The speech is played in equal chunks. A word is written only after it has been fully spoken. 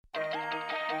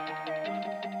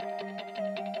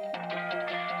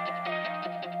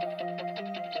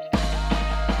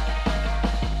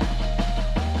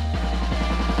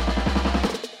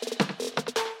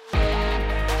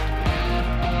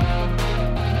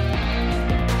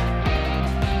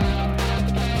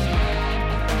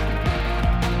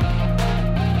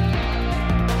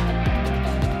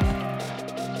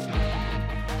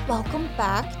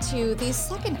back to the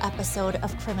second episode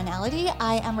of Criminality.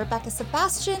 I am Rebecca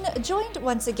Sebastian, joined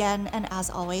once again, and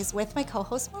as always, with my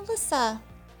co-host Melissa.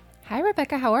 Hi,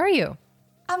 Rebecca. How are you?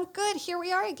 I'm good. Here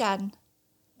we are again.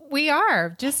 We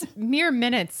are. Just mere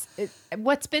minutes.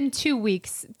 What's been 2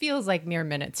 weeks feels like mere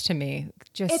minutes to me.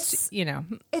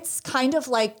 It's kind of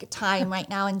like time right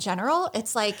now in general.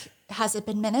 It's like, has it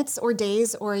been minutes or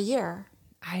days or a year?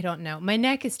 I don't know. My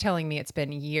neck is telling me it's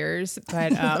been years,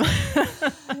 but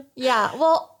Yeah,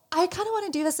 well, I kind of want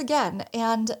to do this again,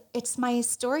 and it's my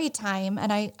story time,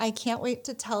 and I can't wait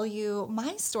to tell you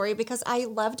my story because I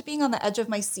loved being on the edge of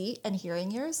my seat and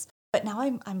hearing yours, but now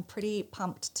I'm pretty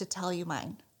pumped to tell you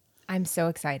mine. I'm so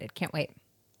excited. Can't wait.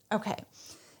 Okay.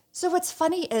 So what's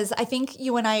funny is I think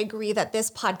you and I agree that this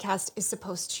podcast is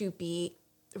supposed to be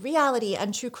reality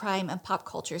and true crime and pop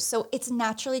culture. So it's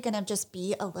naturally going to just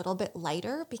be a little bit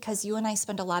lighter because you and I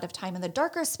spend a lot of time in the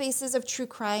darker spaces of true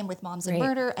crime with Moms and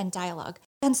Murder and Dialogue.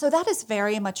 And so that is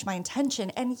very much my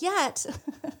intention. And yet,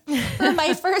 for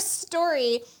my first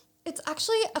story, it's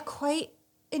actually a quite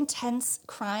intense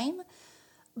crime,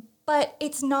 but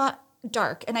it's not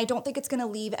dark. And I don't think it's going to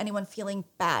leave anyone feeling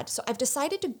bad. So I've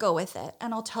decided to go with it.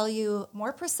 And I'll tell you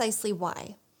more precisely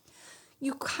why.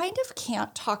 You kind of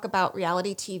can't talk about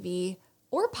reality TV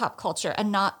or pop culture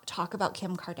and not talk about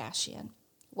Kim Kardashian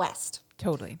West.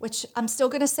 Totally. Which I'm still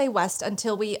going to say West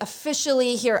until we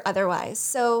officially hear otherwise.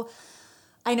 So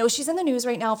I know she's in the news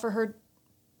right now for her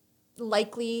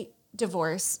likely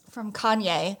divorce from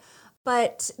Kanye,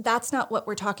 but that's not what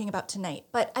we're talking about tonight.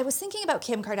 But I was thinking about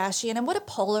Kim Kardashian and what a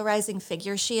polarizing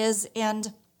figure she is.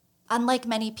 And unlike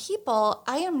many people,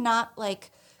 I am not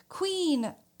like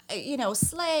queen,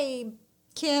 slay,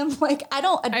 Kim, like I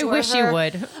don't adore her. I wish you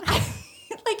would.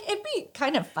 Like it'd be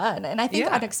kind of fun and I think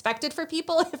unexpected for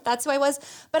people if that's who I was.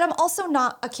 But I'm also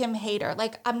not a Kim hater.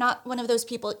 Like I'm not one of those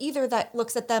people either that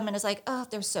looks at them and is like, oh,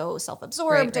 they're so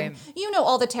self-absorbed. Right. And you know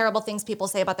all the terrible things people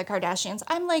say about the Kardashians.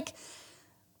 I'm like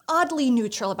oddly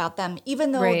neutral about them,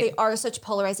 even though they are such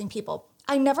polarizing people.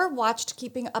 I never watched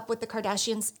Keeping Up with the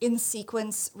Kardashians in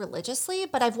sequence religiously,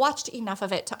 but I've watched enough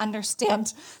of it to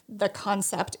understand the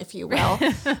concept, if you will,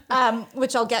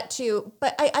 which I'll get to.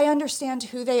 But I understand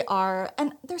who they are.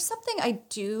 And there's something I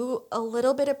do a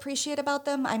little bit appreciate about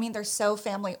them. I mean, they're so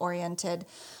family-oriented.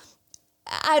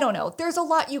 I don't know. There's a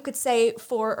lot you could say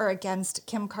for or against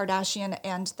Kim Kardashian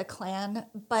and the clan,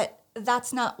 but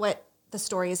that's not what the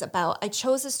story is about. I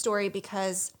chose a story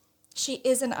because she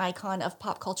is an icon of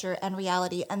pop culture and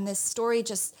reality. And this story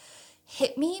just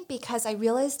hit me because I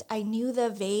realized I knew the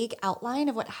vague outline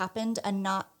of what happened and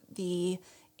not the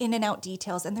in and out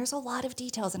details. And there's a lot of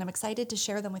details and I'm excited to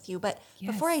share them with you. But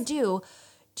before I do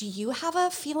you have a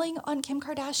feeling on Kim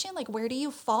Kardashian? Like where do you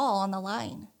fall on the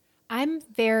line? I'm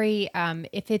very,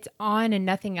 if it's on and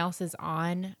nothing else is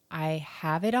on, I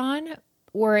have it on.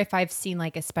 Or if I've seen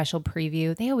like a special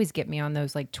preview, they always get me on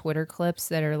those like Twitter clips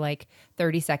that are like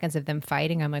 30 seconds of them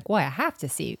fighting. I'm like, well, I have to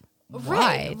see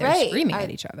why they're screaming at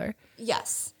each other.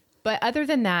 Yes. But other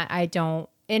than that, I don't.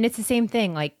 And it's the same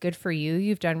thing. Like, good for you.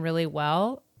 You've done really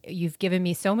well. You've given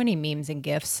me so many memes and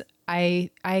gifts. I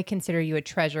consider you a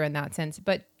treasure in that sense.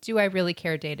 But do I really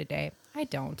care day to day? I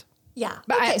don't. Yeah.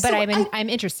 But, I'm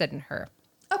interested in her.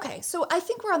 Okay. So I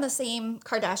think we're on the same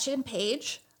Kardashian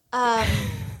page.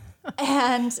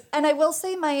 And I will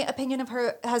say my opinion of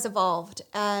her has evolved,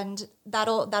 and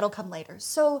that'll come later.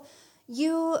 So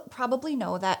you probably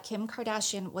know that Kim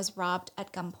Kardashian was robbed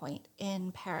at gunpoint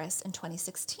in Paris in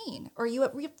 2016, or you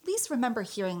at least remember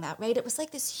hearing that, right? It was like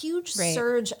this huge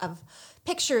surge of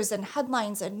pictures and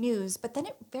headlines and news, but then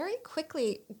it very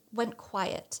quickly went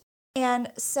quiet.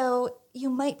 And so you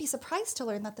might be surprised to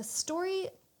learn that the story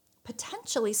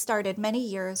potentially started many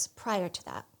years prior to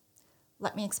that.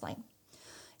 Let me explain.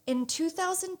 In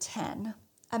 2010,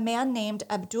 a man named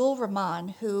Abdul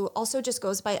Rahman, who also just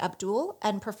goes by Abdul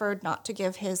and preferred not to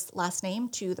give his last name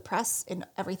to the press in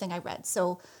everything I read.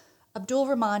 So Abdul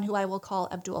Rahman, who I will call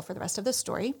Abdul for the rest of the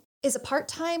story, is a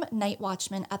part-time night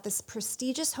watchman at this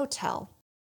prestigious hotel.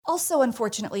 Also,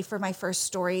 unfortunately for my first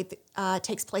story,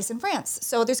 takes place in France.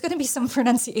 So there's going to be some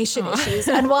pronunciation issues.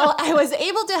 And while I was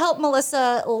able to help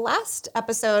Melissa last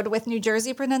episode with New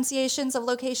Jersey pronunciations of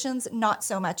locations, not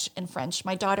so much in French.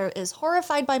 My daughter is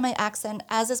horrified by my accent,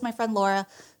 as is my friend Laura,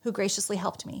 who graciously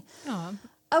helped me. Aww.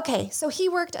 Okay, so he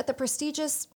worked at the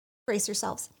prestigious, brace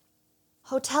yourselves,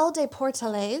 Hotel des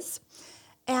Portelays,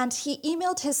 and he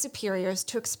emailed his superiors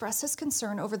to express his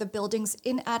concern over the building's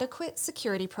inadequate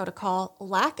security protocol,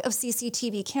 lack of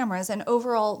CCTV cameras, and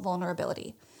overall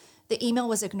vulnerability. The email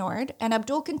was ignored, and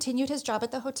Abdul continued his job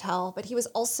at the hotel, but he was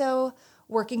also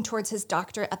working towards his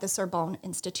doctorate at the Sorbonne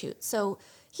Institute. So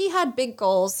he had big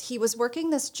goals. He was working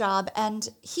this job and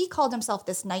he called himself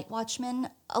this night watchman.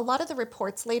 A lot of the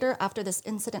reports later after this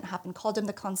incident happened called him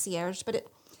the concierge, but it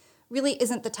really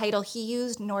isn't the title he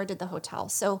used, nor did the hotel.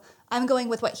 So I'm going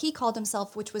with what he called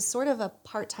himself, which was sort of a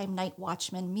part-time night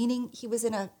watchman, meaning he was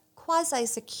in a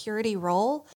quasi-security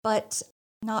role, but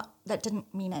not, that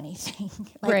didn't mean anything.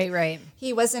 Right.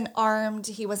 He wasn't armed,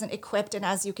 he wasn't equipped, and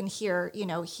as you can hear,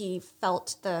 he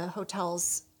felt the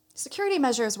hotel's security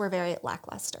measures were very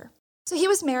lackluster. So he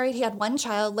was married, he had one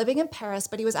child living in Paris,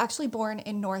 but he was actually born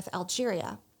in North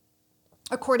Algeria.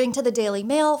 According to the Daily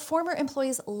Mail, former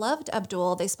employees loved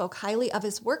Abdul. They spoke highly of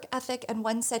his work ethic, and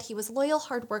one said he was loyal,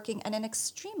 hardworking, and an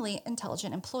extremely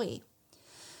intelligent employee.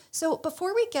 So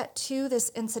before we get to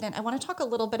this incident, I want to talk a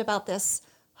little bit about this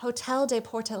Hotel des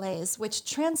Portelets, which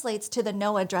translates to the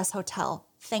no address hotel,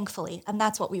 thankfully, and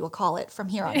that's what we will call it from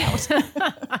here on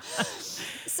out.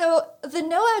 So the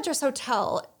no address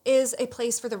hotel is a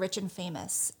place for the rich and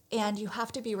famous, and you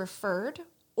have to be referred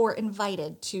or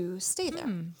invited to stay there.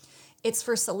 It's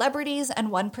for celebrities and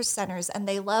one percenters, and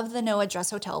they love the no address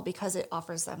hotel because it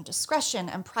offers them discretion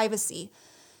and privacy.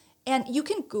 And you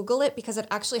can Google it because it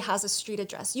actually has a street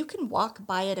address. You can walk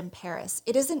by it in Paris.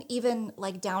 It isn't even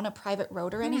like down a private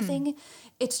road or anything.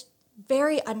 It's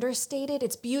very understated.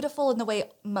 It's beautiful in the way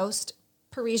most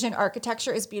Parisian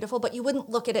architecture is beautiful, but you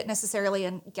wouldn't look at it necessarily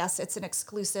and guess it's an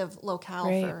exclusive locale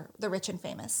for the rich and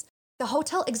famous. The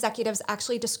hotel executives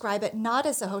actually describe it not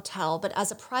as a hotel, but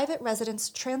as a private residence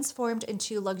transformed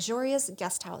into luxurious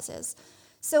guest houses.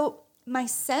 So my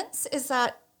sense is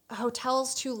that a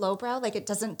hotel's too lowbrow, like it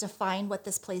doesn't define what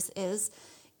this place is.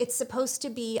 It's supposed to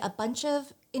be a bunch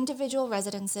of individual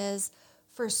residences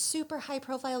for super high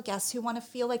profile guests who want to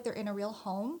feel like they're in a real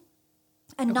home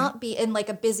and not be in like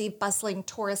a busy, bustling,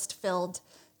 tourist-filled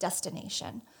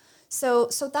destination. So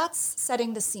that's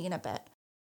setting the scene a bit.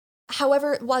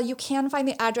 However, while you can find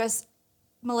the address,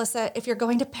 Melissa, if you're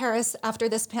going to Paris after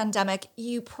this pandemic,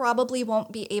 you probably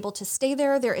won't be able to stay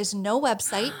there. There is no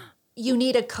website. You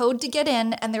need a code to get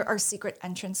in, and there are secret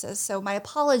entrances. So my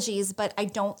apologies, but I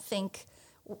don't think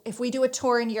if we do a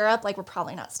tour in Europe, like we're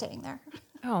probably not staying there.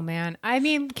 Oh, man. I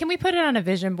mean, can we put it on a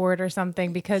vision board or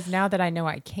something? Because now that I know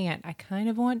I can't, I kind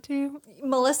of want to.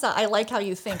 Melissa, I like how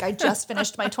you think. I just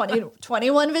finished my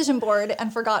 2021 vision board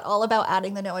and forgot all about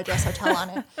adding the no address hotel on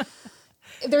it.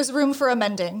 There's room for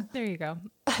amending. There you go.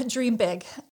 Dream big.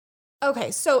 Okay,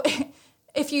 so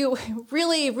if you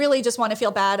really, really just want to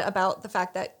feel bad about the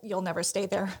fact that you'll never stay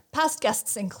there, past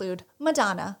guests include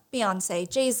Madonna, Beyonce,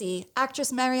 Jay-Z,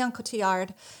 actress Marion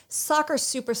Cotillard, soccer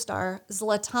superstar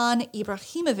Zlatan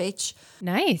Ibrahimovic.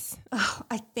 Nice. Oh,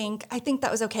 I think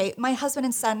that was okay. My husband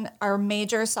and son are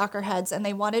major soccer heads, and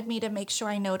they wanted me to make sure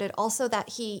I noted also that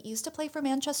he used to play for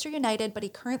Manchester United, but he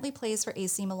currently plays for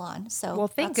AC Milan. So well,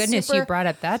 thank goodness you brought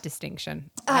up that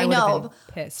distinction. I would have know. been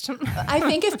pissed. I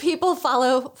think if people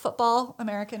follow football,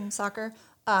 American soccer,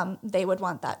 they would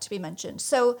want that to be mentioned.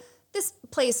 So this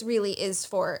place really is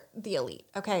for the elite,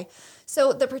 okay?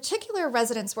 So the particular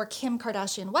residence where Kim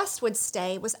Kardashian West would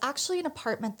stay was actually an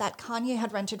apartment that Kanye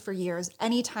had rented for years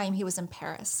anytime he was in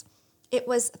Paris. It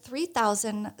was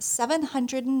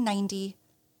 3,790,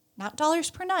 not dollars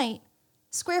per night,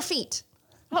 square feet.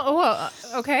 Oh, well,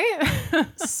 okay.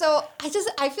 So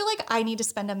I feel like I need to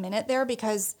spend a minute there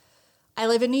because I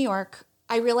live in New York.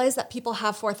 I realize that people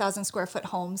have 4,000 square foot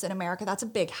homes in America. That's a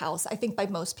big house, I think, by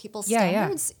most people's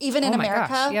standards. Even in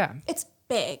America, it's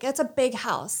big. It's a big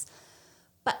house.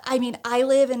 But I mean, I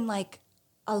live in like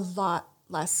a lot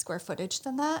less square footage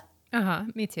than that.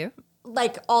 Me too.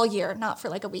 Like all year, not for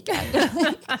like a weekend.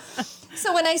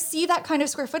 So when I see that kind of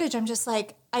square footage, I'm just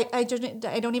like, I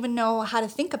don't even know how to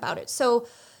think about it. So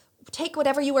take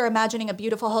whatever you were imagining a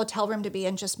beautiful hotel room to be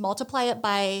and just multiply it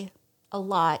by a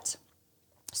lot.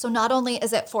 So not only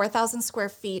is it 4,000 square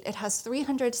feet, it has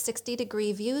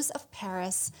 360-degree views of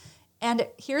Paris. And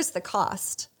here's the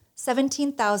cost,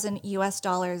 $17,000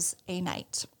 US a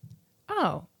night.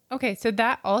 Oh, okay. So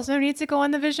that also needs to go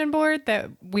on the vision board, that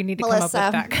we need to Melissa,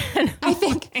 come up with that kind of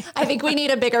I think we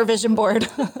need a bigger vision board.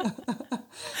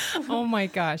 Oh my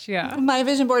gosh, yeah. My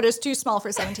vision board is too small for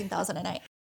 $17,000 a night.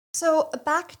 So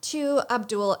back to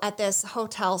Abdul at this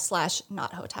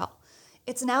hotel/not hotel.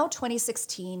 It's now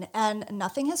 2016, and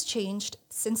nothing has changed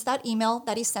since that email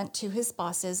that he sent to his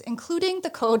bosses, including the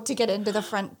code to get into the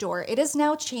front door. It has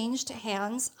now changed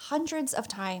hands hundreds of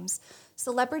times.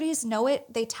 Celebrities know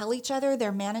it. They tell each other,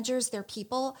 their managers, their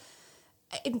people.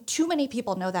 And too many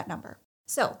people know that number.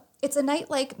 So it's a night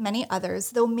like many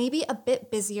others, though maybe a bit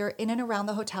busier in and around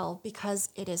the hotel because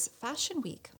it is Fashion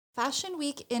Week. Fashion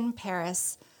Week in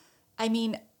Paris. I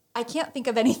mean, I can't think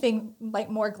of anything like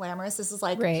more glamorous. This is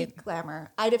like Right. peak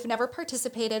glamour. I'd have never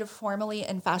participated formally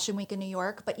in Fashion Week in New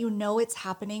York, but you know it's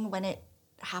happening when it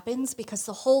happens because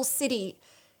the whole city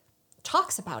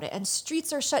talks about it and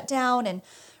streets are shut down and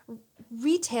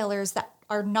retailers that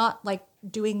are not like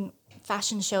doing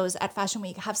fashion shows at Fashion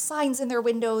Week have signs in their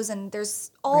windows and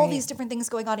there's all Right. these different things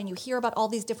going on and you hear about all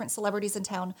these different celebrities in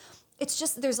town. It's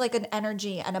just there's like an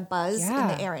energy and a buzz in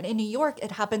Yeah. the air. And in New York,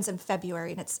 it happens in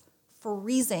February and it's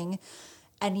freezing,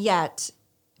 and yet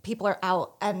people are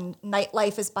out and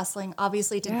nightlife is bustling.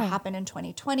 Obviously, it didn't Yeah. happen in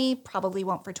 2020, probably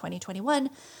won't for 2021,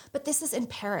 but this is in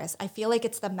Paris. I feel like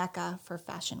it's the mecca for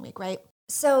Fashion Week, right?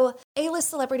 So, A-list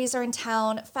celebrities are in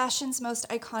town, fashion's most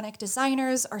iconic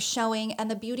designers are showing, and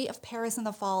the beauty of Paris in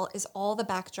the fall is all the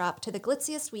backdrop to the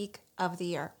glitziest week of the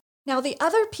year. Now, the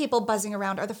other people buzzing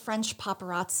around are the French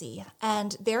paparazzi,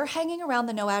 and they're hanging around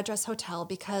the No Address Hotel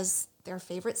because their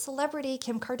favorite celebrity,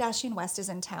 Kim Kardashian West, is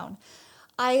in town.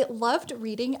 I loved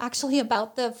reading actually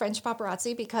about the French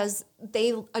paparazzi because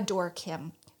they adore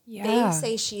Kim. Yeah. They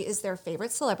say she is their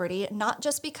favorite celebrity, not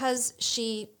just because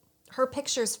her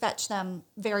pictures fetch them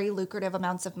very lucrative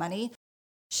amounts of money.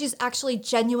 She's actually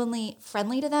genuinely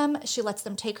friendly to them. She lets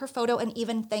them take her photo and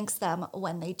even thanks them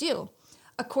when they do.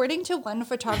 According to one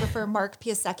photographer, Mark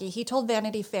Piasecki, he told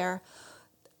Vanity Fair,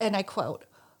 and I quote,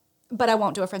 but I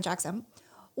won't do a French accent,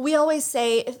 "We always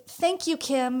say, 'Thank you,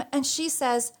 Kim,' and she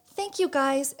says, 'Thank you,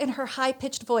 guys,' in her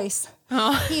high-pitched voice."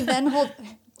 He then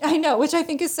I know, which I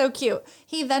think is so cute.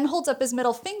 He then holds up his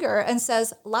middle finger and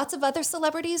says, "Lots of other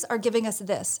celebrities are giving us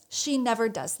this. She never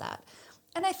does that."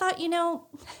 And I thought, you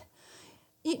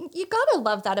gotta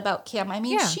love that about Kim. I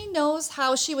mean, Yeah. she knows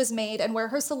how she was made and where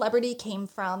her celebrity came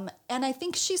from. And I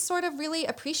think she sort of really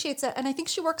appreciates it. And I think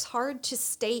she works hard to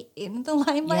stay in the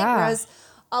limelight, Yeah. whereas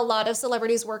a lot of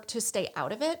celebrities work to stay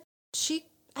out of it.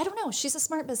 I don't know, she's a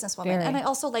smart businesswoman. Very. And I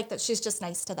also like that she's just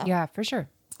nice to them. Yeah, for sure.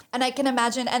 And I can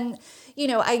imagine, and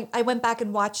I went back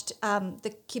and watched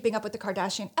the Keeping Up with the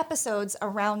Kardashian episodes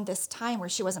around this time where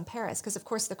she was in Paris, because of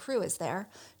course the crew is there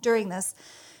during this.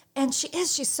 And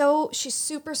she's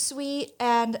super sweet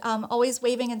and always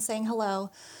waving and saying hello.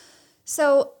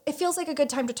 So it feels like a good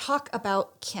time to talk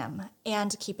about Kim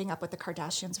and Keeping Up with the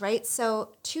Kardashians, right? So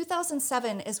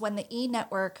 2007 is when the E!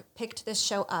 Network picked this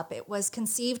show up. It was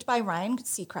conceived by Ryan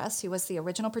Seacrest, who was the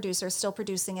original producer, still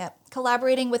producing it,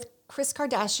 collaborating with Kris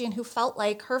Kardashian, who felt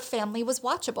like her family was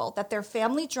watchable, that their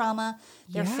family drama,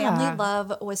 their family Yeah.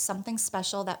 love was something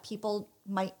special that people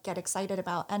might get excited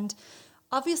about. And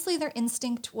obviously their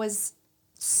instinct was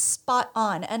spot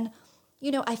on. And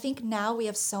I think now we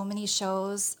have so many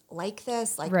shows like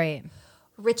this, like Right.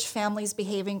 rich families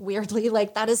behaving weirdly.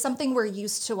 Like that is something we're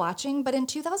used to watching. But in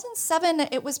 2007,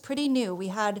 it was pretty new.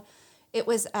 It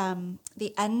was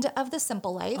the end of The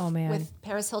Simple Life Oh, man. with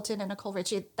Paris Hilton and Nicole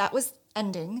Richie. That was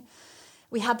ending.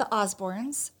 We had the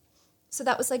Osbournes. So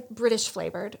that was like British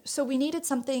flavored. So we needed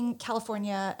something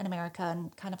California and America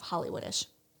and kind of Hollywoodish.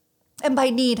 And by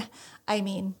need, I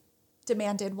mean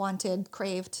demanded, wanted,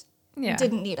 craved. Yeah.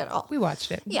 Didn't need it all. We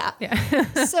watched it. Yeah. Yeah.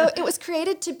 So it was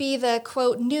created to be the,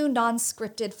 quote, new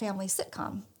non-scripted family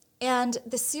sitcom. And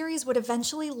the series would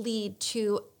eventually lead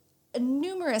to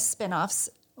numerous spin-offs,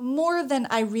 more than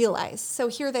I realized. So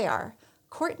here they are.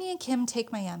 Kourtney and Kim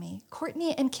take Miami.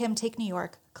 Kourtney and Kim take New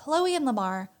York. Khloe and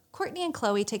Lamar. Kourtney and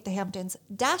Khloe take the Hamptons.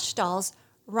 Dash Dolls.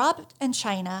 Rob and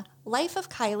China. Life of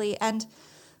Kylie. And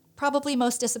probably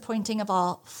most disappointing of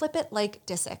all, Flip It Like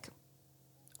Disick.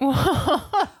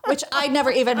 Which I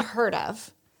never even heard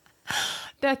of.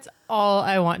 That's all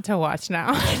I want to watch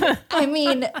now. I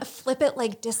mean, Flip It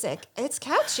Like Disick. It's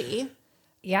catchy.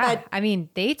 Yeah. But- I mean,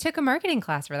 they took a marketing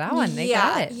class for that one. They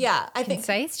got it. Yeah. I think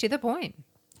Concise, to the point.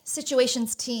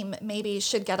 Situations team maybe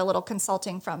should get a little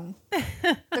consulting from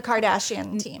the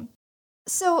Kardashian team.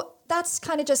 So that's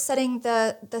kind of just setting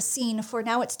the scene for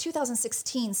now. It's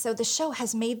 2016. So the show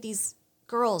has made these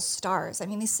girls stars. I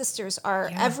mean, these sisters are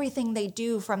everything they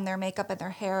do, from their makeup and their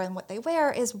hair and what they wear,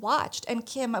 is watched. And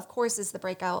Kim, of course, is the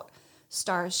breakout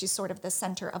star. She's sort of the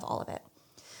center of all of it.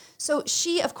 So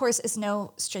she, of course, is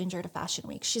no stranger to Fashion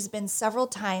Week. She's been several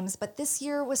times, but this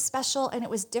year was special, and it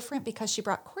was different because she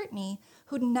brought Kourtney,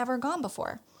 who'd never gone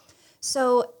before.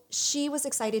 So she was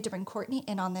excited to bring Kourtney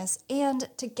in on this, and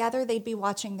together they'd be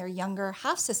watching their younger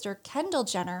half-sister, Kendall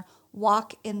Jenner,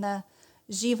 walk in the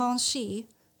Givenchy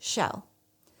show.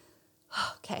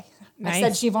 Okay, I Nice.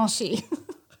 said Givenchy.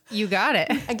 You got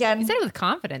it. Again. You said it with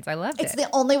confidence. I loved It's it. the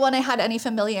only one I had any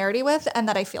familiarity with and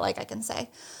that I feel like I can say.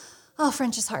 Oh,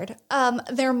 French is hard.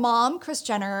 Their mom, Kris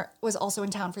Jenner, was also in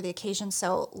town for the occasion.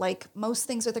 So like most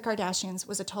things with the Kardashians,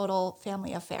 was a total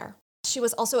family affair. She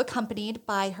was also accompanied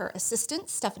by her assistant,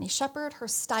 Stephanie Shepard, her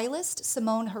stylist,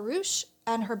 Simone Harouche,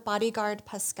 and her bodyguard,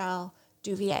 Pascal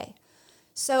Duvier.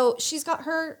 So she's got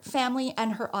her family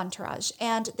and her entourage.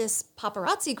 And this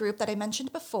paparazzi group that I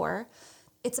mentioned before,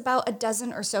 it's about a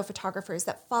dozen or so photographers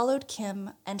that followed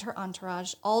Kim and her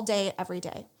entourage all day, every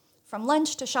day, from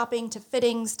lunch to shopping to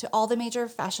fittings to all the major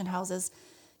fashion houses.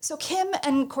 So Kim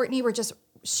and Kourtney were just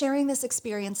sharing this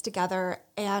experience together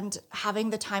and having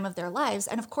the time of their lives.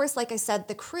 And of course, like I said,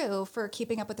 the crew for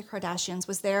Keeping Up with the Kardashians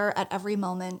was there at every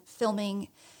moment filming.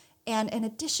 And in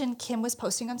addition, Kim was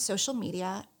posting on social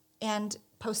media and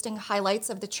posting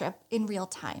highlights of the trip in real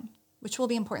time, which will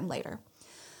be important later.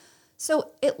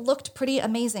 So it looked pretty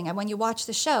amazing. And when you watch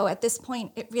the show, at this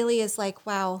point, it really is like,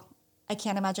 wow, I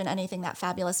can't imagine anything that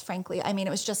fabulous, frankly. I mean,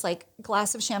 it was just like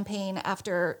glass of champagne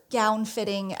after gown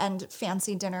fitting and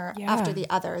fancy dinner after the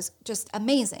others. Just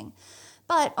amazing.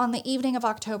 But on the evening of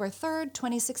October 3rd,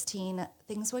 2016,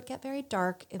 things would get very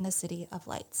dark in the City of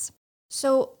Lights.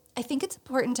 So I think it's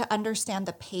important to understand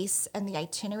the pace and the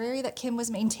itinerary that Kim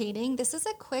was maintaining. This is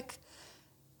a quick,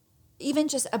 even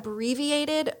just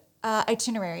abbreviated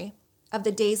itinerary of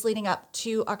the days leading up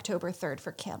to October 3rd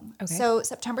for Kim. Okay. So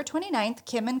September 29th,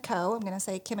 Kim and Co., I'm going to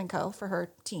say Kim and Co. for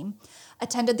her team,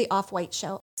 attended the Off-White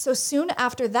show. So soon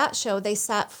after that show, they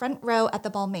sat front row at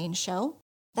the Balmain show.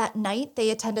 That night, they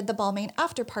attended the Balmain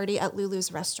after party at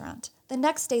Lulu's restaurant. The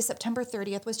next day, September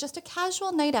 30th, was just a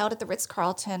casual night out at the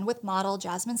Ritz-Carlton with model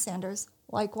Jasmine Sanders,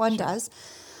 like one does.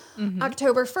 Mm-hmm.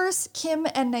 October 1st, Kim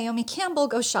and Naomi Campbell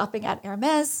go shopping at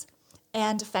Hermes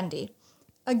and Fendi.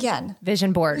 Again.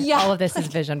 Vision board. Yeah, all of this is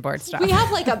vision board stuff. We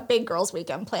have like a big girls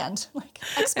weekend planned. Like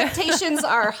expectations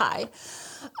are high.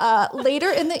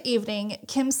 Later in the evening,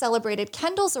 Kim celebrated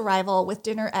Kendall's arrival with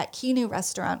dinner at Kinu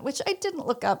restaurant, which I didn't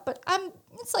look up, but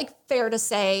it's like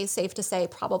safe to say,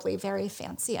 probably very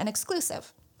fancy and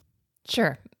exclusive.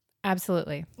 Sure.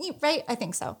 Absolutely. Right? I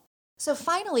think so. So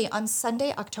finally, on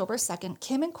Sunday, October 2nd,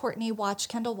 Kim and Kourtney watch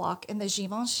Kendall walk in the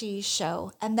Givenchy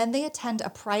show, and then they attend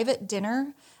a private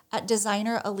dinner at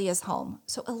designer Aaliyah's home.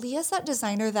 So Aaliyah's that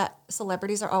designer that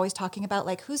celebrities are always talking about,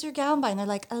 like, who's your gown by? And they're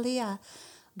like, Aaliyah.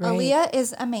 Right. Aaliyah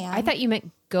is a man. I thought you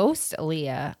meant Ghost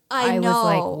Aaliyah. I know. Was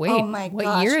like, wait, oh my what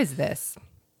gosh. year is this?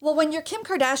 Well, when you're Kim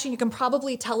Kardashian, you can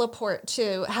probably teleport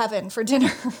to heaven for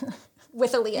dinner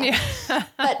with Aaliyah. Yeah.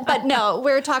 but no,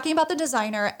 we're talking about the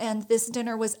designer, and this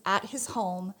dinner was at his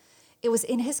home. It was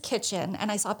in his kitchen,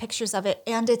 and I saw pictures of it,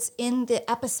 and it's in the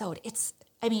episode.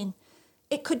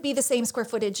 It could be the same square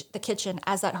footage, the kitchen,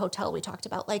 as that hotel we talked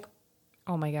about. Like,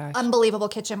 oh my gosh. Unbelievable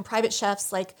kitchen, private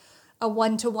chefs, like a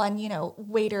 1-to-1,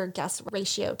 waiter-guest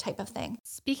ratio type of thing.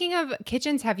 Speaking of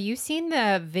kitchens, have you seen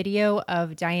the video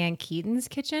of Diane Keaton's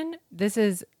kitchen? This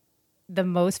is the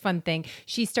most fun thing.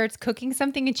 She starts cooking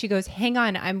something and she goes, hang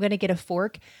on, I'm going to get a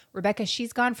fork. Rebecca,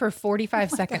 she's gone for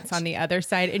 45 seconds on the other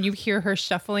side, and you hear her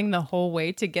shuffling the whole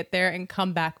way to get there and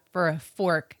come back for a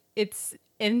fork. It's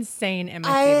insane and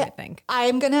my favorite thing.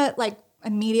 I'm going to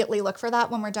immediately look for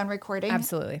that when we're done recording.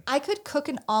 Absolutely. I could cook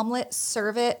an omelet,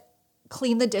 serve it,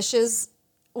 clean the dishes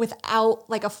without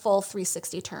a full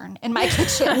 360 turn in my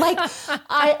kitchen.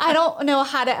 I don't know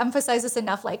how to emphasize this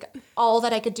enough. All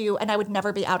that I could do, and I would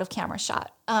never be out of camera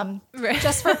shot.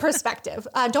 Just for perspective.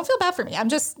 Don't feel bad for me. I'm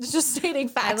just stating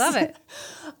facts. I love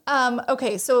it.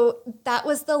 Okay, so that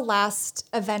was the last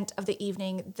event of the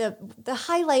evening. The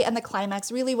highlight and the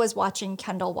climax really was watching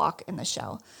Kendall walk in the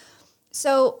show.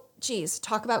 So, geez,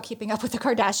 talk about keeping up with the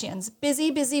Kardashians.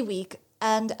 Busy week.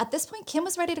 And at this point, Kim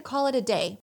was ready to call it a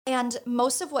day. And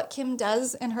most of what Kim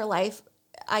does in her life,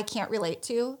 I can't relate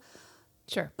to.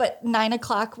 Sure. But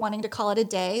 9:00 wanting to call it a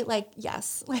day,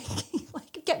 yes.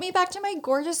 Get me back to my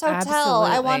gorgeous hotel.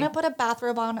 Absolutely. I want to put a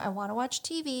bathrobe on. I want to watch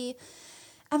TV.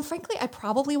 And frankly, I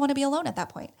probably want to be alone at that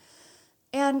point.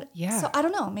 And so I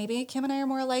don't know, maybe Kim and I are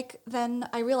more alike than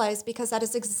I realize, because that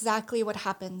is exactly what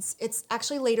happens. It's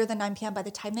actually later than 9 p.m. By the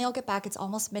time they all get back, it's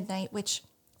almost midnight, which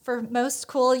for most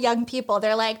cool young people,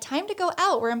 they're like, time to go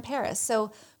out. We're in Paris.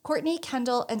 So Kourtney,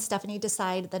 Kendall, and Stephanie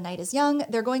decide the night is young.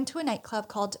 They're going to a nightclub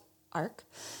called Arc.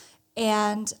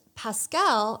 And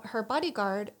Pascal, her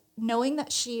bodyguard, knowing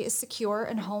that she is secure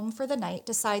and home for the night,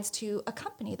 decides to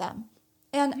accompany them.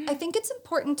 And I think it's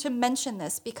important to mention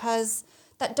this because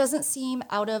that doesn't seem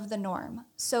out of the norm.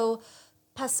 So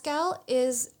Pascal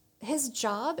his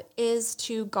job is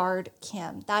to guard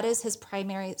Kim. That is his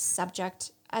primary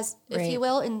subject, if you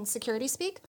will, in security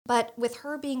speak. But with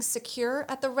her being secure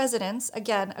at the residence,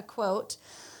 again, a quote,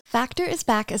 Factor is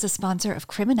back as a sponsor of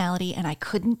Criminality, and I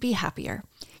couldn't be happier.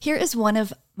 Here is one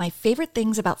of my favorite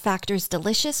things about Factor's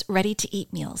delicious,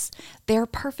 ready-to-eat meals. They're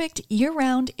perfect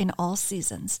year-round in all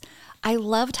seasons. I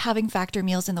loved having Factor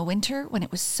meals in the winter when it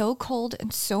was so cold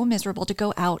and so miserable to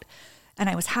go out, and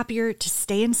I was happier to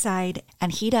stay inside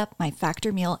and heat up my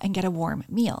Factor meal and get a warm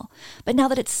meal. But now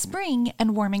that it's spring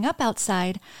and warming up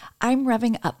outside, I'm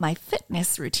revving up my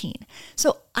fitness routine.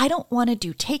 So I don't want to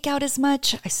do takeout as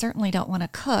much. I certainly don't want to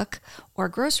cook or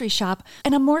grocery shop,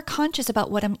 and I'm more conscious about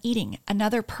what I'm eating.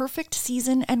 Another perfect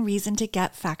season and reason to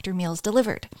get Factor meals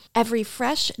delivered. Every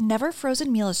fresh, never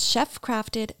frozen meal is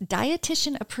chef-crafted,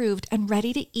 dietitian approved, and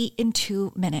ready to eat in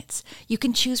 2 minutes. You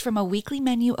can choose from a weekly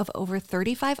menu of over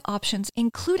 35 options,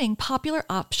 including popular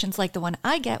options like the one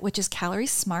I get, which is Calorie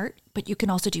Smart, but you can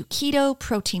also do keto,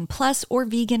 protein plus, or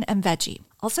vegan and veggie.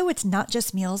 Also, it's not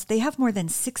just meals. They have more than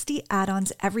 60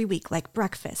 add-ons every week, like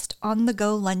breakfast,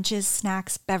 on-the-go lunches,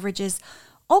 snacks, beverages,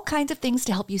 all kinds of things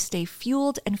to help you stay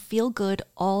fueled and feel good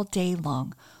all day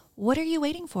long. What are you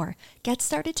waiting for? Get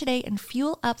started today and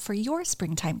fuel up for your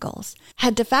springtime goals.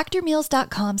 Head to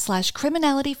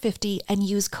factormeals.com/criminality50 and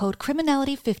use code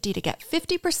criminality50 to get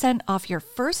 50% off your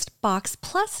first box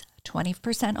plus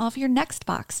 20% off your next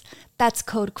box. That's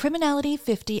code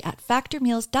criminality50 at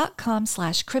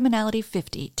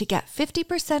factormeals.com/criminality50 to get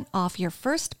 50% off your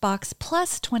first box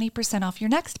plus 20% off your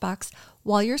next box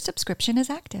while your subscription is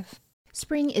active.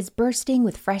 Spring is bursting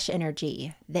with fresh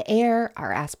energy. The air,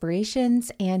 our aspirations,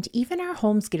 and even our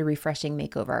homes get a refreshing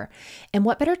makeover. And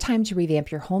what better time to revamp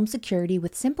your home security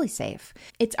with SimpliSafe?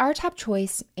 It's our top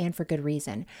choice, and for good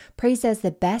reason. Praised as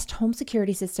the best home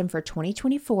security system for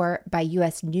 2024 by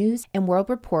U.S. News and World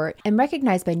Report, and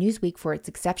recognized by Newsweek for its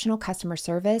exceptional customer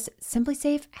service,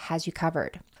 SimpliSafe has you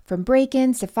covered. From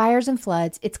break-ins to fires and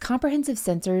floods, its comprehensive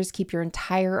sensors keep your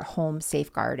entire home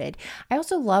safeguarded. I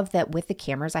also love that with the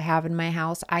cameras I have in my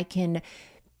house, I can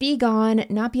be gone,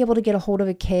 not be able to get a hold of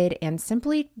a kid, and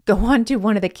simply go onto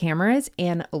one of the cameras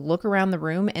and look around the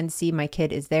room and see my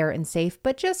kid is there and safe,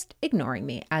 but just ignoring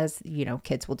me, as you know,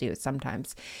 kids will do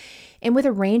sometimes. And with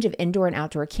a range of indoor and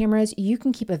outdoor cameras, you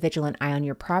can keep a vigilant eye on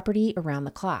your property around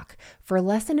the clock. For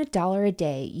less than $1 a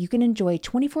day, you can enjoy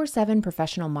 24/7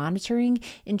 professional monitoring,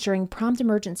 ensuring prompt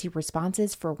emergency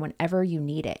responses for whenever you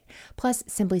need it. Plus,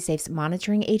 SimpliSafe's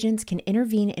monitoring agents can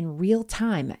intervene in real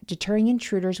time, deterring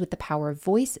intruders with the power of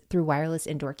voice through wireless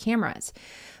indoor cameras.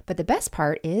 But the best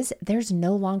part is there's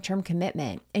no long-term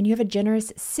commitment, and you have a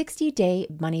generous 60-day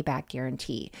money-back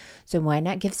guarantee. So why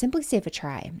not give SimpliSafe a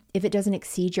try? If it doesn't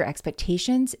exceed your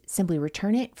expectations, simply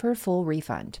return it for a full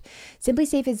refund.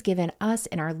 SimpliSafe has given us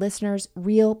and our listeners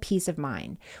real peace of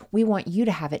mind. We want you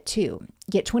to have it too.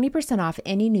 Get 20% off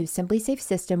any new SimpliSafe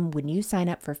system when you sign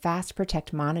up for Fast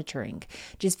Protect monitoring.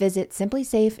 Just visit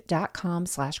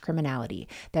simplysafe.com/criminality.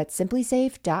 That's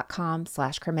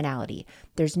simplysafe.com/criminality.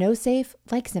 There's no safe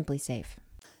like SimpliSafe.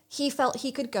 He felt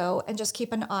he could go and just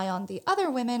keep an eye on the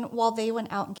other women while they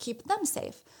went out and keep them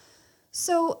safe.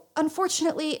 So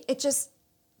unfortunately, it just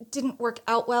didn't work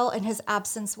out well, and his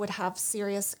absence would have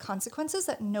serious consequences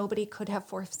that nobody could have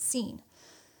foreseen.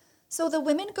 So the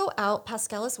women go out,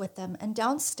 Pascal is with them, and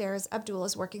downstairs, Abdul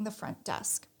is working the front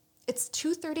desk. It's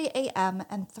 2:30 a.m.,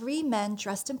 and 3 men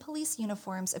dressed in police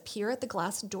uniforms appear at the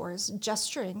glass doors,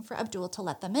 gesturing for Abdul to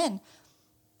let them in.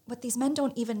 What these men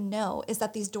don't even know is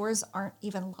that these doors aren't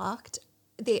even locked.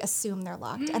 They assume they're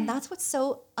locked. And that's what's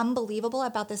so unbelievable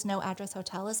about this no-address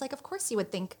hotel is, like, of course you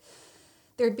would think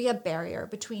there'd be a barrier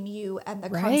between you and the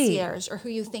concierge, or who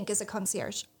you think is a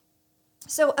concierge.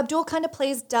 So Abdul kind of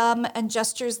plays dumb and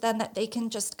gestures then that they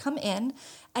can just come in,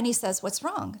 and he says, "What's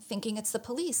wrong?" thinking it's the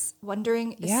police,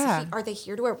 wondering, are they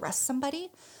here to arrest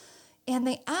somebody? And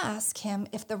they ask him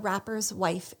if the rapper's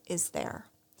wife is there.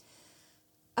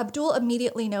 Abdul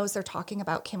immediately knows they're talking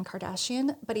about Kim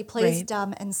Kardashian, but he plays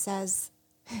dumb and says,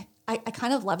 I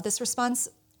kind of love this response.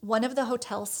 One of the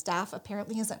hotel staff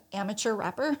apparently is an amateur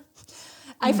rapper.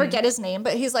 I forget his name,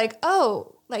 but he's like,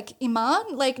 "Oh, like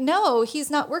Iman? Like, no,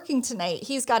 he's not working tonight.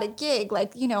 He's got a gig,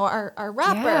 like, you know, our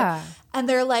rapper." Yeah. And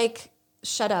they're like,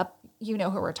 "Shut up. You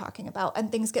know who we're talking about."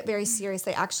 And things get very serious.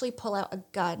 They actually pull out a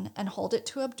gun and hold it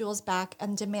to Abdul's back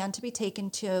and demand to be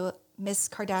taken to Miss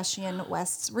Kardashian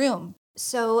West's room.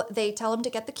 So they tell him to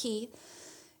get the key,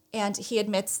 and he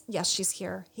admits, yes, she's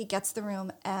here. He gets the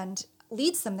room and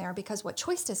leads them there because what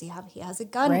choice does he have? He has a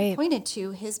gun pointed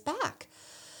to his back.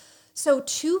 So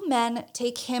 2 men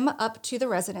take him up to the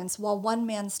residence while 1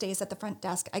 man stays at the front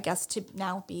desk, I guess to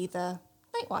now be the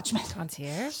night watchman.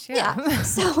 Concierge? Yeah.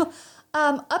 So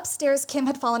upstairs, Kim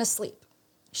had fallen asleep.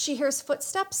 She hears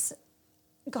footsteps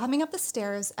coming up the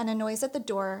stairs and a noise at the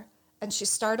door, and she's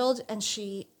startled, and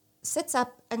she sits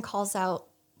up and calls out.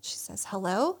 She says,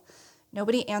 "Hello?"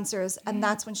 Nobody answers. And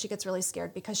that's when she gets really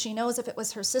scared because she knows if it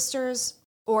was her sisters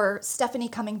or Stephanie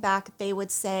coming back, they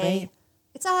would say, Right.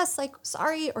 it's us, like,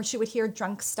 sorry. Or she would hear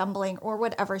drunk stumbling or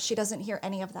whatever. She doesn't hear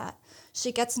any of that.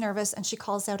 She gets nervous and she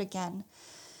calls out again.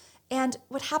 And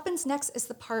what happens next is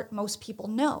the part most people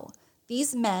know.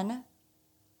 These men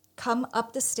come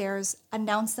up the stairs,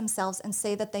 announce themselves, and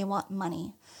say that they want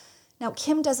money. Now,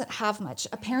 Kim doesn't have much.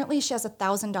 Apparently, she has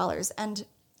 $1,000. And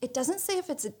it doesn't say if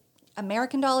it's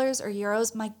American dollars or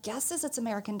euros. My guess is it's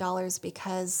American dollars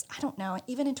because, I don't know,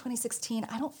 even in 2016,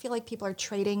 I don't feel like people are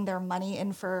trading their money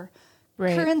in for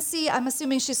currency. I'm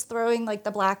assuming she's throwing like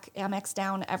the black Amex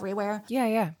down everywhere.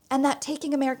 Yeah. And that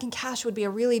taking American cash would be a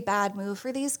really bad move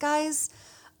for these guys.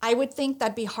 I would think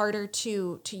that'd be harder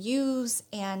to use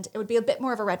and it would be a bit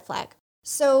more of a red flag.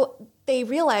 So they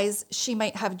realize she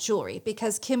might have jewelry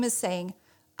because Kim is saying,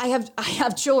 I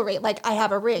have jewelry, like I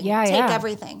have a ring, take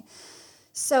everything.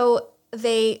 So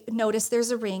they notice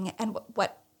there's a ring. And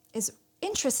what is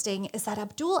interesting is that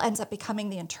Abdul ends up becoming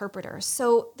the interpreter.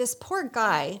 So this poor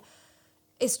guy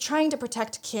is trying to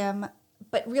protect Kim,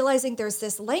 but realizing there's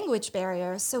this language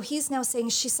barrier. So he's now saying,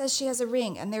 she says she has a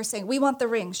ring. And they're saying, we want the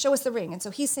ring. Show us the ring. And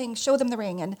so he's saying, show them the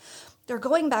ring. And they're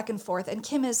going back and forth. And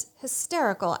Kim is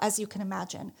hysterical, as you can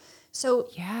imagine. So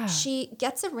she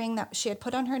gets a ring that she had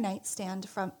put on her nightstand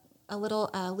from a little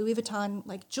Louis Vuitton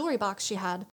like jewelry box she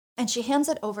had. And she hands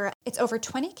it over. It's over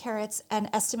 20 carats and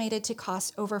estimated to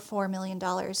cost over $4 million.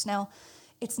 Now,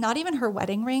 it's not even her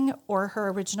wedding ring or her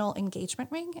original engagement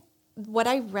ring. What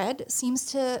I read seems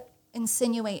to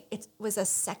insinuate it was a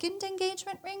second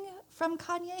engagement ring from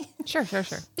Kanye. Sure.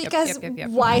 Because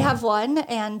why have one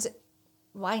and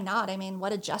why not? I mean,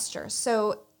 what a gesture.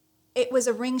 So it was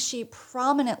a ring she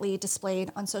prominently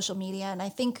displayed on social media. And I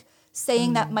think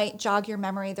saying that might jog your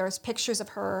memory. There's pictures of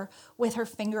her with her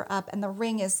finger up and the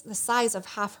ring is the size of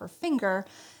half her finger.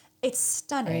 It's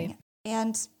stunning. Right.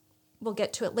 And we'll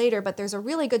get to it later, but there's a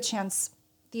really good chance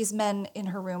these men in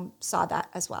her room saw that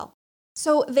as well.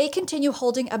 So they continue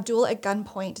holding Abdul at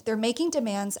gunpoint. They're making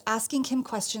demands, asking him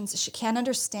questions she can't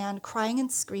understand, crying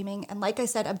and screaming. And like I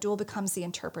said, Abdul becomes the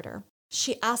interpreter.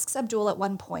 She asks Abdul at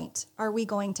one point, are we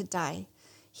going to die?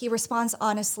 He responds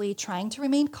honestly, trying to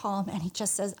remain calm, and he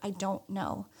just says, I don't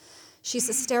know. She's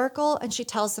hysterical, and she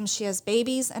tells them she has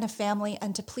babies and a family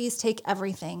and to please take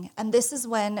everything. And this is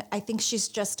when I think she's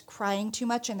just crying too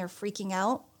much and they're freaking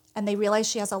out. And they realize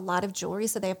she has a lot of jewelry,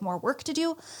 so they have more work to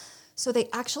do. So they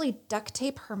actually duct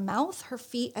tape her mouth, her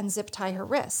feet, and zip tie her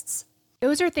wrists.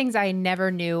 Those are things I never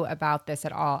knew about this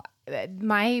at all.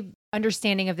 My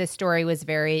understanding of this story was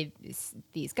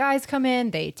these guys come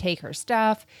in, they take her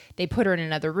stuff, they put her in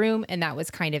another room, and that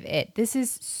was kind of it. This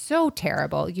is so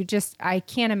terrible. I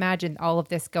can't imagine all of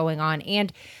this going on.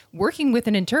 And working with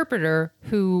an interpreter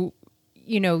who,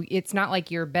 it's not like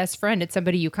your best friend, it's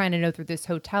somebody you kind of know through this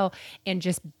hotel, and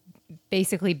just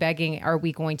basically begging, are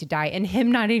we going to die? And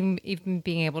him not even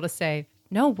being able to say,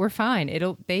 no, we're fine.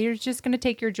 They're just going to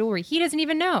take your jewelry. He doesn't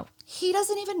even know. He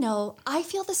doesn't even know. I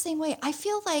feel the same way. I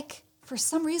feel like for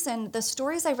some reason, the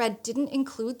stories I read didn't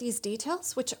include these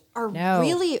details, which are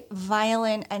really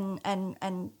violent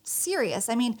and serious.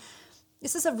 I mean,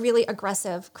 this is a really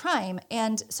aggressive crime.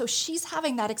 And so she's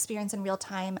having that experience in real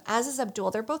time, as is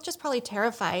Abdul. They're both just probably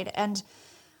terrified. And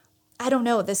I don't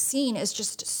know, the scene is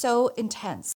just so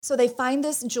intense. So they find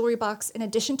this jewelry box in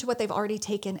addition to what they've already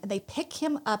taken, and they pick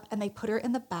him up and they put her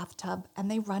in the bathtub and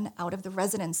they run out of the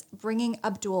residence, bringing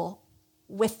Abdul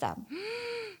with them.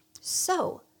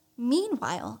 So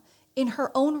meanwhile, in her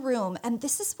own room, and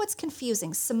this is what's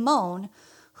confusing, Simone,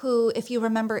 who, if you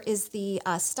remember, is the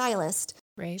stylist,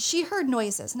 right? She heard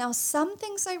noises. Now, some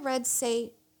things I read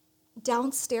say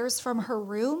downstairs from her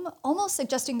room, almost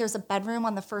suggesting there's a bedroom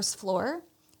on the first floor.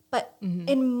 But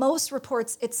in most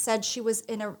reports, it said she was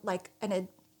in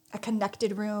a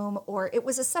connected room, or it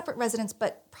was a separate residence,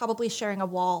 but probably sharing a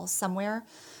wall somewhere.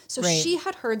 So she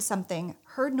had heard something,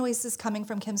 heard noises coming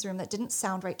from Kim's room that didn't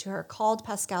sound right to her, called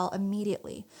Pascal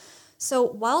immediately. So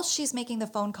while she's making the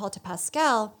phone call to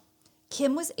Pascal,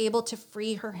 Kim was able to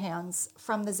free her hands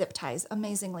from the zip ties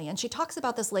amazingly. And she talks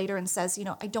about this later and says,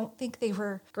 I don't think they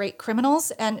were great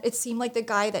criminals. And it seemed like the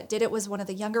guy that did it was one of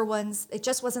the younger ones. It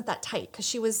just wasn't that tight because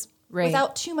she was,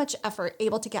 without too much effort,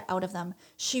 able to get out of them.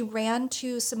 She ran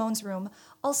to Simone's room.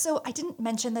 Also, I didn't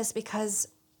mention this because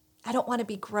I don't want to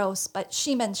be gross, but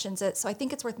she mentions it. So I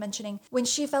think it's worth mentioning. When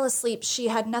she fell asleep, she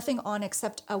had nothing on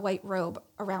except a white robe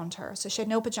around her. So she had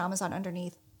no pajamas on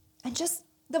underneath. And just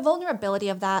the vulnerability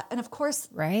of that. And of course,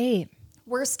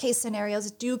 worst case scenarios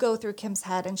do go through Kim's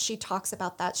head, and she talks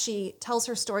about that. She tells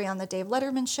her story on the Dave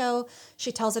Letterman show.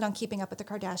 She tells it on Keeping Up with the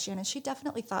Kardashians, and she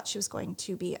definitely thought she was going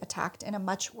to be attacked in a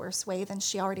much worse way than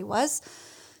she already was.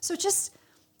 So just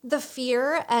the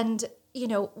fear and,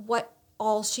 what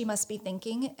all she must be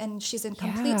thinking, and she's in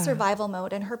complete survival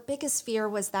mode, and her biggest fear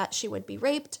was that she would be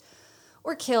raped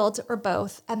or killed or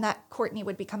both, and that Kourtney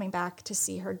would be coming back to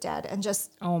see her dead and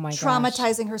just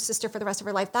traumatizing her sister for the rest of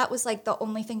her life. That was like the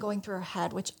only thing going through her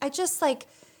head, which I just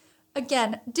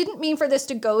again, didn't mean for this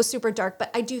to go super dark, but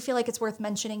I do feel like it's worth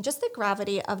mentioning just the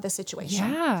gravity of the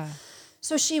situation. Yeah.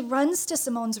 So she runs to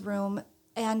Simone's room,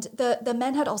 and the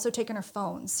men had also taken her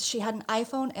phones. She had an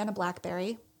iPhone and a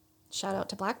BlackBerry. Shout out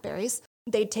to Blackberries.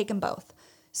 They'd taken both.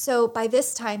 So by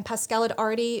this time, Pascal had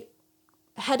already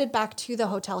headed back to the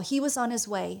hotel. He was on his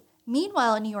way.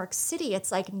 Meanwhile, in New York City,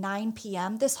 it's like 9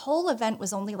 p.m. This whole event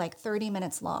was only like 30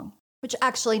 minutes long, which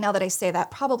actually, now that I say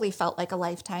that, probably felt like a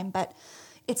lifetime. But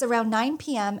it's around 9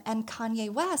 p.m. and Kanye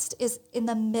West is in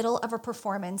the middle of a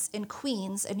performance in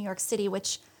Queens in New York City,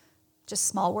 which, just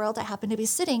small world, I happen to be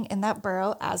sitting in that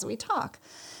borough as we talk.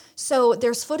 So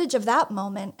there's footage of that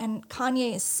moment, and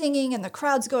Kanye is singing and the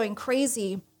crowd's going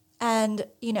crazy. And,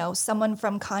 someone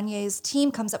from Kanye's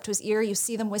team comes up to his ear. You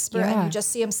see them whisper and you just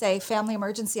see him say, "Family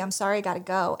emergency, I'm sorry, I got to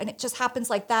go." And it just happens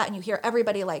like that. And you hear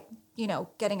everybody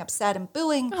getting upset and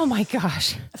booing. Oh my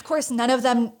gosh. Of course, none of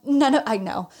them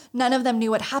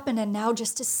knew what happened. And now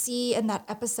just to see in that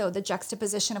episode, the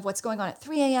juxtaposition of what's going on at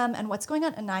 3 a.m. and what's going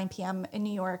on at 9 p.m. in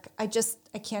New York, I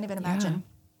can't even imagine.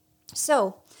 Yeah.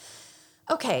 So,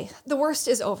 okay, the worst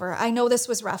is over. I know this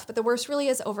was rough, but the worst really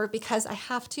is over because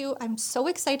I'm so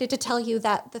excited to tell you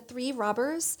that the 3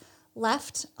 robbers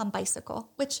left on bicycle,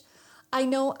 which I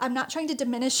know I'm not trying to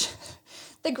diminish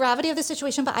the gravity of the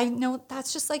situation, but I know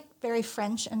that's just very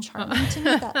French and charming to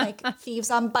me that thieves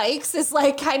on bikes is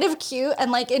kind of cute.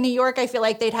 And in New York, I feel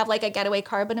like they'd have a getaway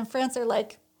car, but in France they're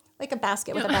like a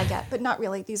basket with a baguette, but not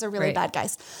really. These are really bad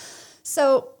guys.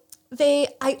 So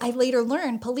I later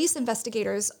learned police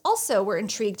investigators also were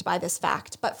intrigued by this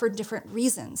fact, but for different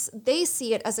reasons. They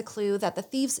see it as a clue that the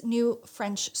thieves knew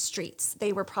French streets.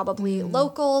 They were probably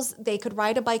locals. They could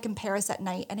ride a bike in Paris at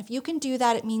night. And if you can do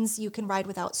that, it means you can ride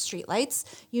without streetlights.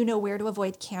 You know where to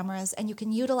avoid cameras, and you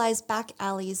can utilize back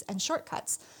alleys and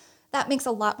shortcuts. That makes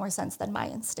a lot more sense than my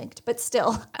instinct, but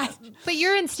still. But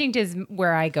your instinct is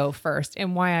where I go first,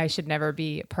 and why I should never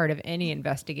be part of any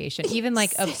investigation, even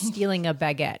of stealing a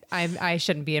baguette. I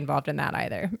shouldn't be involved in that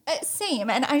either. Same.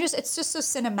 And it's just so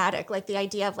cinematic, the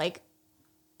idea of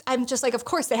I'm just of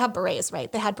course they have berets, right?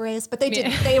 They had berets, but they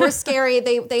didn't. They were scary.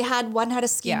 One had a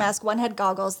ski mask, one had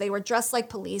goggles. They were dressed like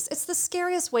police. It's the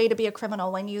scariest way to be a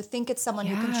criminal when you think it's someone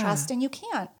you can trust and you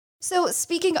can't. So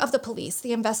speaking of the police,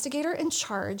 the investigator in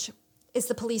charge is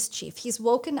the police chief. He's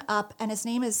woken up, and his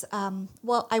name is,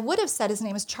 I would have said his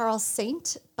name is Charles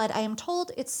Saint, but I am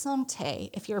told it's Santé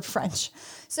if you're French.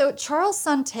 So Charles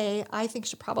Santé, I think,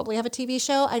 should probably have a TV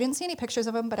show. I didn't see any pictures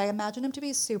of him, but I imagine him to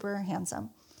be super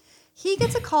handsome. He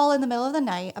gets a call in the middle of the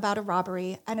night about a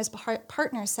robbery, and his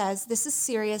partner says, "This is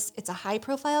serious. It's a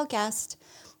high-profile guest,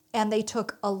 and they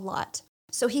took a lot."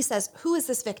 So he says, "Who is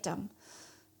this victim?"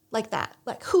 Like that.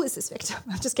 Who is this victim?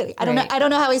 I'm just kidding. I don't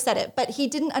know how he said it, but he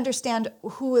didn't understand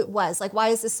who it was. Why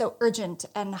is this so urgent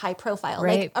and high profile?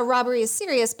 Right. A robbery is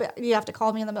serious, but you have to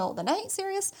call me in the middle of the night?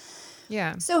 Serious?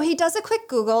 Yeah. So he does a quick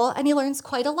Google, and he learns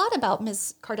quite a lot about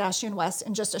Ms. Kardashian West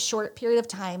in just a short period of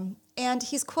time. And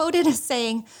he's quoted as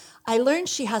saying, "I learned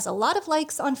she has a lot of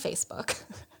likes on Facebook."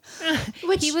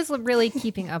 Which he was really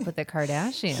keeping up with the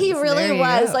Kardashians. He really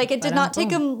was. It did not take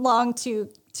him long to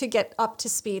get up to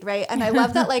speed, right? And I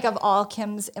love that, of all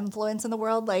Kim's influence in the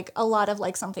world, a lot of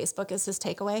likes on Facebook is his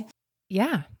takeaway.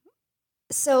 Yeah.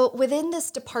 So within this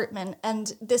department,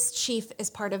 and this chief is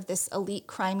part of this elite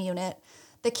crime unit,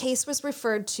 the case was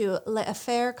referred to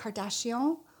L'Affaire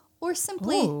Kardashian, or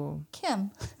simply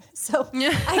Kim. So,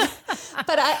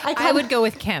 I would go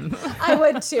with Kim. I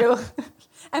would too.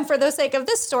 And for the sake of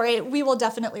this story, we will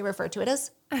definitely refer to it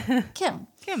as Kim.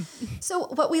 Kim. So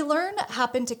what we learn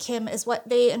happened to Kim is what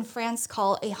they in France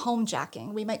call a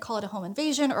homejacking. We might call it a home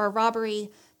invasion or a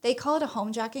robbery. They call it a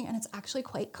homejacking, and it's actually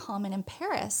quite common in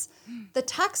Paris. The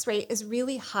tax rate is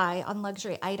really high on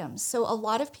luxury items, so a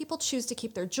lot of people choose to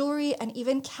keep their jewelry and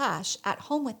even cash at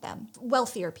home with them,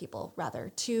 wealthier people,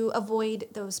 rather, to avoid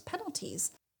those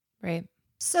penalties. Right.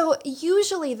 So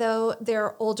usually, though,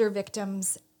 they're older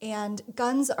victims, and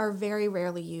guns are very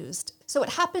rarely used. So it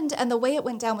happened, and the way it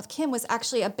went down with Kim was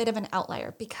actually a bit of an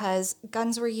outlier because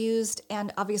guns were used,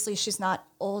 and obviously she's not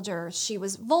older. She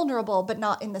was vulnerable, but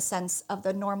not in the sense of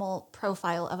the normal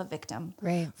profile of a victim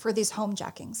for these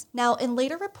homejackings. Now, in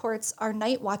later reports, our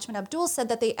night watchman Abdul said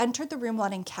that they entered the room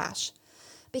wanting cash.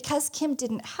 Because Kim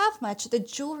didn't have much, the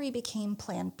jewelry became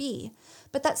plan B.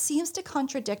 But that seems to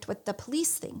contradict what the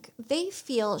police think. They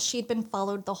feel she'd been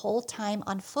followed the whole time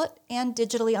on foot and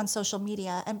digitally on social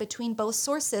media. And between both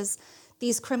sources,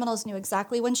 these criminals knew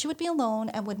exactly when she would be alone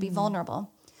and would be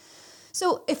vulnerable.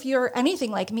 So if you're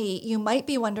anything like me, you might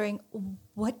be wondering,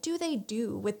 what do they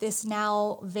do with this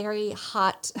now very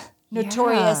hot,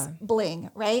 notorious bling,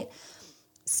 right?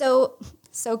 So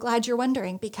glad you're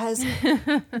wondering, because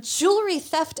jewelry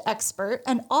theft expert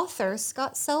and author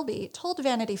Scott Selby told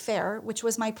Vanity Fair, which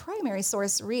was my primary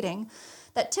source reading,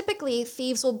 that typically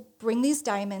thieves will bring these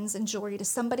diamonds and jewelry to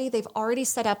somebody they've already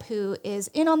set up who is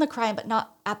in on the crime but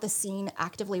not at the scene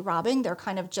actively robbing. They're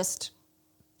kind of just,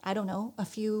 I don't know, a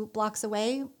few blocks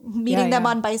away, meeting them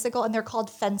on bicycle, and they're called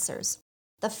fencers.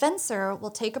 The fencer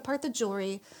will take apart the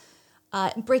jewelry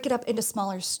and break it up into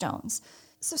smaller stones.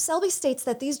 So Selby states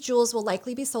that these jewels will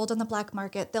likely be sold on the black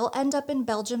market. They'll end up in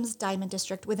Belgium's diamond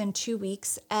district within 2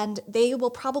 weeks, and they will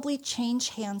probably change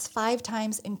hands 5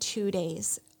 times in 2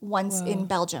 days, once in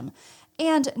Belgium.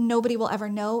 And nobody will ever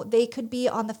know. They could be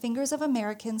on the fingers of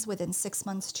Americans within 6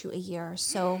 months to a year.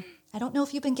 So I don't know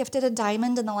if you've been gifted a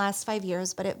diamond in the last 5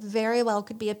 years, but it very well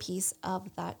could be a piece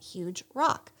of that huge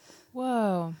rock.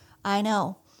 Whoa. I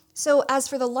know. So as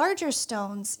for the larger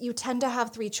stones, you tend to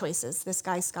have 3 choices. This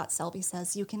guy, Scott Selby,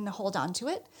 says you can hold on to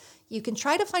it. You can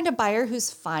try to find a buyer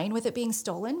who's fine with it being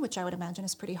stolen, which I would imagine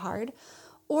is pretty hard.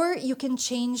 Or you can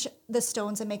change the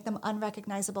stones and make them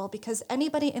unrecognizable, because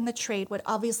anybody in the trade would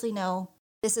obviously know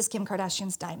this is Kim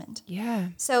Kardashian's diamond. Yeah.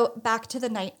 So back to the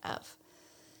night of.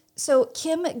 So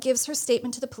Kim gives her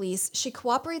statement to the police. She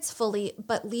cooperates fully,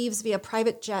 but leaves via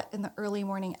private jet in the early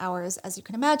morning hours. As you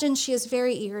can imagine, she is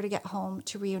very eager to get home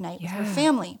to reunite with her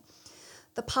family.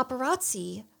 The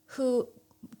paparazzi, who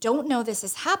don't know this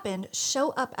has happened,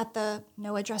 show up at the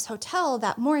No Address Hotel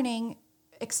that morning,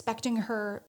 expecting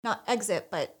her, not exit,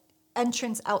 but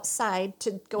entrance outside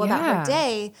to go about her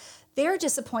day. They're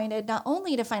disappointed not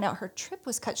only to find out her trip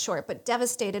was cut short, but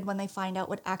devastated when they find out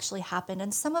what actually happened.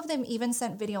 And some of them even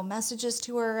sent video messages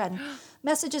to her and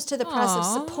messages to the press of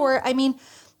support. I mean,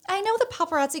 I know the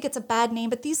paparazzi gets a bad name,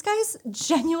 but these guys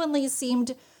genuinely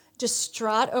seemed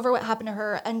distraught over what happened to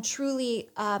her and truly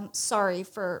sorry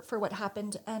for what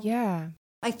happened. And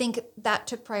I think that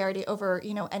took priority over,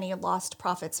 any lost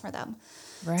profits for them.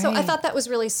 Right. So I thought that was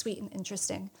really sweet and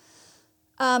interesting.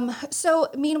 So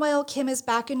meanwhile, Kim is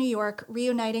back in New York,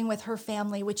 reuniting with her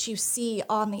family, which you see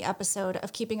on the episode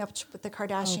of Keeping Up with the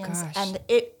Kardashians. And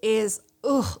it is,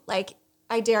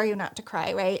 I dare you not to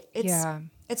cry, right?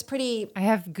 It's pretty. I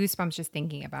have goosebumps just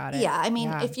thinking about it. Yeah. I mean,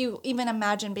 if you even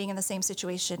imagine being in the same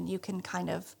situation, you can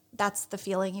that's the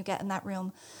feeling you get in that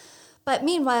room. But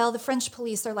meanwhile, the French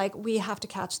police are like, we have to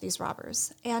catch these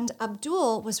robbers. And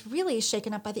Abdul was really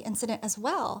shaken up by the incident as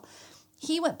well.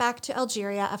 He went back to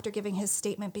Algeria after giving his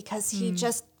statement because he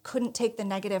just couldn't take the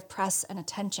negative press and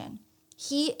attention.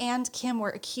 He and Kim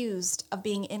were accused of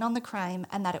being in on the crime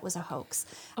and that it was a hoax.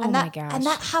 And my gosh. And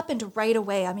that happened right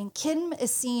away. I mean, Kim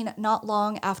is seen not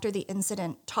long after the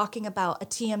incident talking about a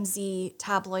TMZ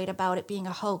tabloid about it being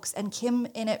a hoax, and Kim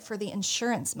in it for the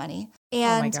insurance money.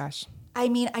 And oh my gosh. I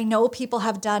mean, I know people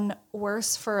have done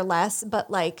worse for less,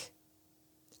 but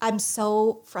I'm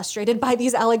so frustrated by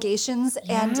these allegations.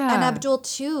 And Abdul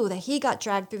too, that he got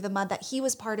dragged through the mud, that he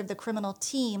was part of the criminal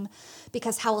team,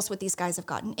 because how else would these guys have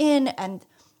gotten in? And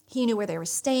he knew where they were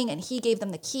staying and he gave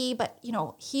them the key, but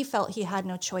he felt he had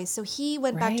no choice. So he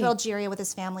went back to Algeria with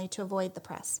his family to avoid the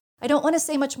press. I don't want to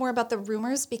say much more about the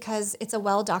rumors because it's a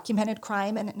well-documented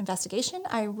crime and investigation.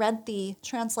 I read the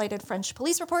translated French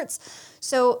police reports.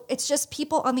 So it's just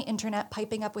people on the internet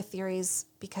piping up with theories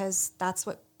because that's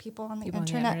what people on the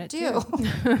internet do.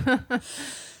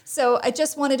 So I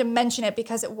just wanted to mention it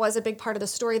because it was a big part of the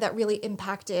story that really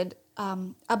impacted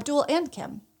Abdul and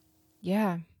Kim.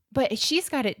 Yeah. But she's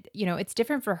got it, it's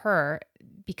different for her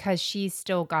because she's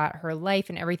still got her life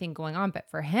and everything going on.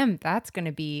 But for him, that's going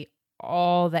to be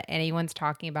all that anyone's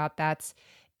talking about. That's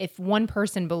if one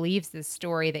person believes this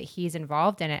story that he's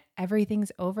involved in it,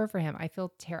 everything's over for him. I feel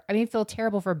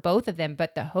terrible for both of them,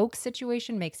 but the hoax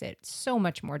situation makes it so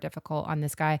much more difficult on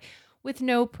this guy with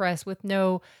no press, with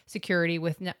no security,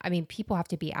 people have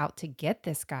to be out to get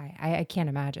this guy. I can't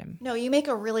imagine. No, you make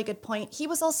a really good point. He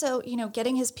was also,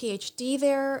 getting his PhD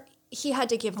there. He had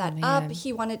to give that up.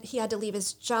 He had to leave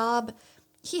his job.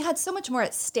 he had so much more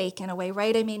at stake in a way,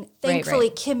 right? I mean, Right, thankfully,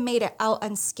 right. Kim made it out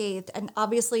unscathed. And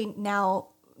obviously now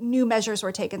new measures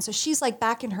were taken. So she's like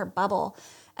back in her bubble.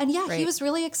 And yeah, he Right. was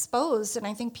really exposed. And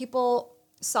I think people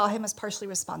saw him as partially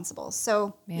responsible.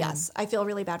 So Man. yes, I feel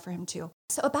really bad for him too.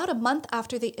 So about a month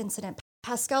after the incident,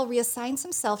 Pascal reassigns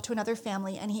himself to another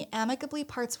family and he amicably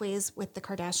parts ways with the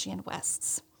Kardashian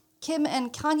Wests. Kim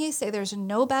and Kanye say there's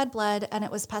no bad blood, and it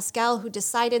was Pascal who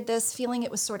decided this, feeling it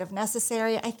was sort of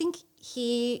necessary. I think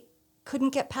he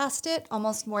couldn't get past it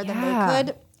almost more than they Yeah.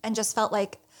 could, and just felt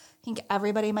like I think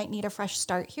everybody might need a fresh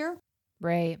start here.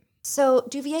 Right. So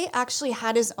Duvier actually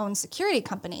had his own security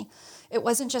company. It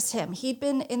wasn't just him. He'd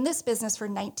been in this business for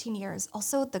 19 years.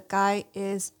 Also, the guy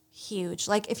is huge.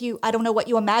 Like I don't know what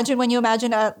you imagine when you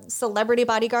imagine a celebrity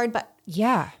bodyguard, but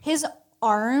Yeah. his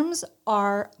arms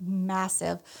are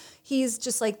massive. He's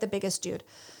just like the biggest dude.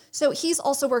 So he's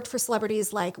also worked for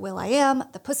celebrities like will.i.am,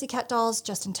 the Pussycat Dolls,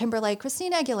 Justin Timberlake,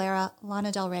 Christina Aguilera,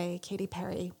 Lana Del Rey, Katy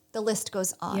Perry. The list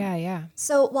goes on. Yeah. Yeah.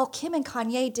 So while Kim and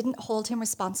Kanye didn't hold him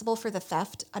responsible for the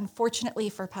theft, unfortunately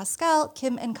for Pascal,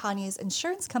 Kim and Kanye's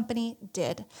insurance company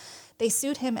did. They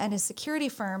sued him and his security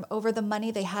firm over the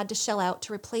money they had to shell out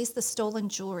to replace the stolen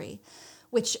jewelry,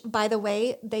 which, by the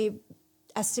way, they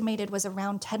estimated was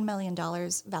around $10 million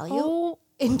value Oh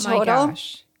in my total.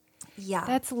 gosh. Yeah.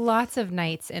 That's lots of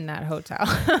nights in that hotel.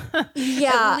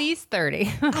 Yeah. At least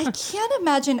 30. I can't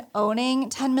imagine owning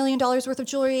 $10 million worth of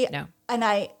jewelry. No. And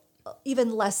I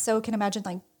even less so can imagine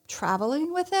like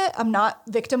traveling with it. I'm not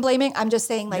victim blaming. I'm just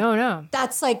saying like No.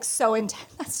 that's like so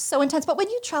intense. That's so intense. But when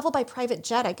you travel by private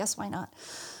jet, I guess why not?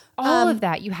 All of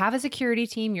that. You have a security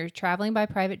team. You're traveling by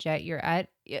private jet. You're at,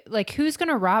 like, who's going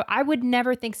to rob? I would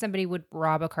never think somebody would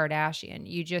rob a Kardashian.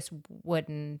 You just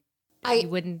wouldn't. You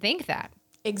wouldn't think that.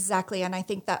 Exactly. And I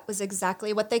think that was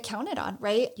exactly what they counted on,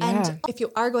 right? Yeah. And if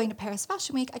you are going to Paris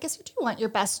Fashion Week, I guess you do want your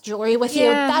best jewelry with you.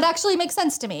 Yeah. That actually makes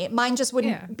sense to me. Mine just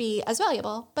wouldn't Yeah. be as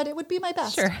valuable, but it would be my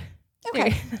best. Sure.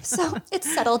 Okay, so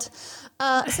it's settled.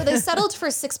 So they settled for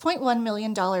 $6.1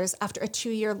 million after a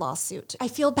 2-year lawsuit. I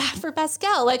feel bad for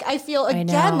Pascal. Like I feel I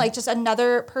again know. like just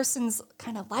another person's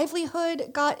kind of livelihood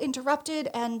got interrupted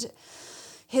and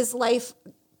his life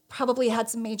probably had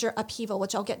some major upheaval,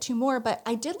 which I'll get to more. But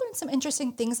I did learn some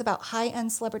interesting things about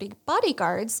high-end celebrity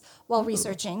bodyguards while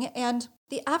researching. And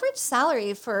the average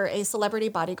salary for a celebrity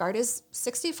bodyguard is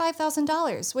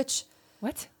 $65,000, which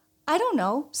What? I don't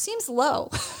know, seems low.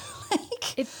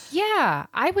 Yeah,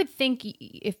 I would think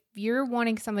if you're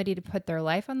wanting somebody to put their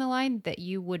life on the line, that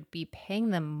you would be paying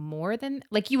them more than,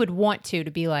 like, you would want to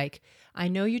be like, I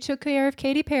know you took care of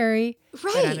Katy Perry, but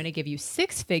I'm Right. going to give you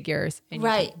 6 figures and you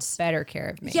Right. take better care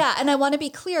of me. Yeah, and I want to be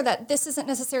clear that this isn't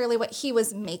necessarily what he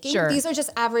was making. Sure. These are just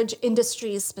average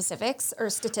industry specifics or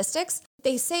statistics.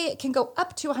 They say it can go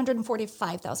up to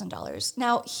 $145,000.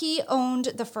 Now, he owned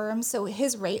the firm, so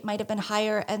his rate might have been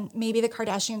higher, and maybe the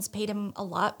Kardashians paid him a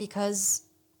lot because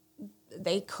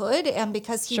they could and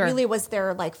because he Sure. really was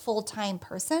their like full-time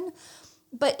person.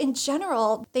 But in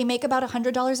general, they make about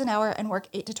 $100 an hour and work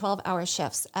 8 to 12-hour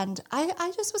shifts. And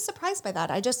I just was surprised by that.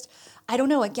 I don't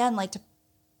know, again,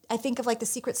 I think of like the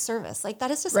Secret Service. Like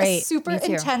that is just a Right, super me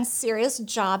too. intense, serious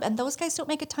job. And those guys don't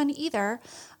make a ton either.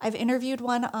 I've interviewed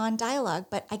one on Dialogue,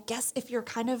 but I guess if you're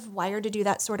kind of wired to do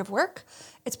that sort of work,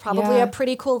 it's probably Yeah. a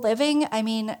pretty cool living. I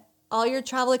mean, all your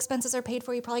travel expenses are paid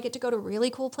for. You probably get to go to really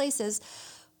cool places,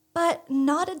 but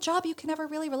not a job you can ever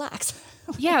really relax.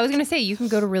 Yeah, I was going to say, you can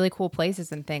go to really cool places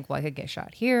and think, well, I could get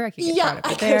shot here. I could get Yeah, shot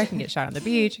I up there. I could. can get shot on the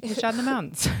beach. I can get shot in the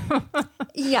mountains.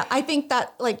 Yeah, I think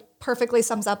that like perfectly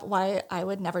sums up why I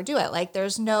would never do it. Like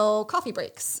there's no coffee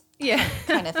breaks Yeah.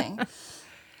 kind of thing.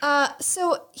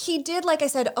 So he did, like I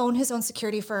said, own his own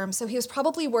security firm. So he was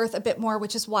probably worth a bit more,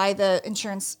 which is why the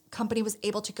insurance company was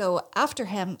able to go after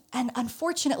him. And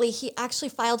unfortunately, he actually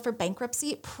filed for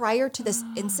bankruptcy prior to this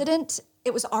incident.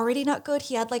 It was already not good.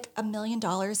 He had like $1 million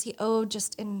he owed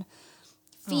just in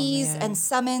fees man. and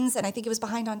summons. And I think it was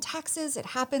behind on taxes. It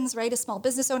happens, right? A small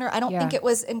business owner. I don't Yeah. think it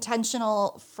was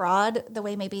intentional fraud the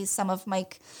way maybe some of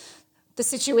the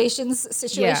situation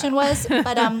was.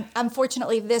 But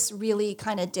unfortunately, this really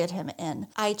kind of did him in.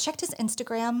 I checked his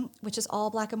Instagram, which is all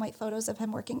black and white photos of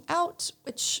him working out,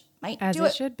 which might As do it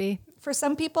it should be. for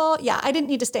some people. Yeah, I didn't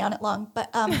need to stay on it long,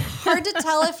 but hard to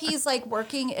tell if he's like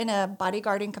working in a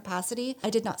bodyguarding capacity.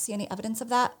 I did not see any evidence of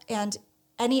that. And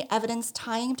any evidence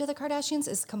tying him to the Kardashians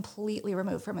is completely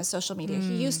removed from his social media.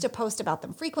 He used to post about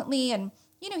them frequently and,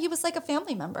 he was like a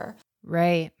family member.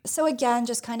 Right. So again,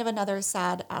 just kind of another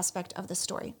sad aspect of the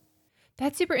story.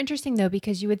 That's super interesting, though,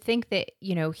 because you would think that,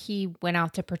 he went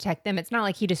out to protect them. It's not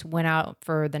like he just went out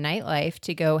for the nightlife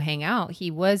to go hang out.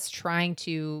 He's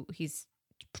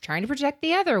trying to protect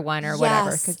the other one or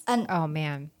whatever. Yes. And oh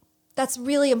man. that's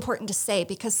really important to say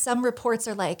because some reports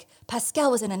are like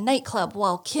Pascal was in a nightclub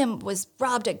while Kim was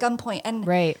robbed at gunpoint. And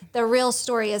Right. the real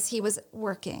story is he was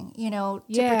working, to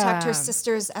protect her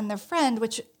sisters and their friend,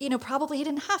 which, probably he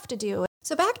didn't have to do.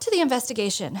 So back to the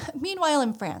investigation. Meanwhile,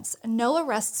 in France, no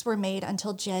arrests were made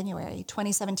until January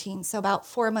 2017. So about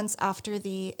 4 months after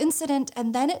the incident.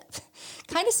 And then it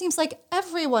kind of seems like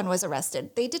everyone was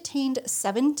arrested. They detained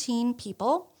 17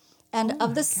 people. And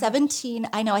of the 17,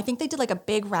 I think they did like a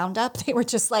big roundup. They were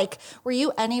just like, were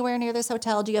you anywhere near this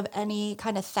hotel? Do you have any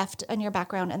kind of theft in your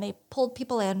background? And they pulled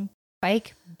people in.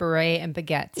 Bike, beret, and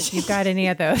baguettes. If you've got any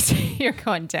of those, you're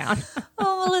going down.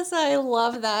 Oh, Melissa, I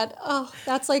love that. Oh,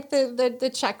 that's like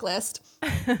the checklist.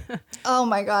 Oh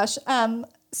my gosh.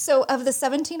 So of the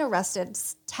 17 arrested,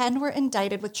 10 were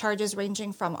indicted with charges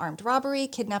ranging from armed robbery,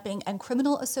 kidnapping, and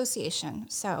criminal association.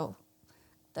 So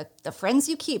the friends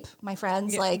you keep, my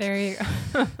friends, There you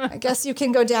go. I guess you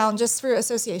can go down just for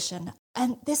association.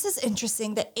 And this is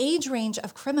interesting. The age range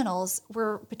of criminals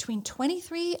were between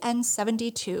 23 and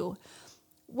 72,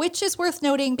 which is worth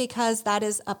noting because that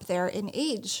is up there in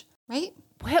age, right?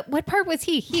 What part was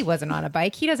he? He wasn't on a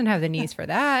bike. He doesn't have the knees for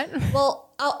that.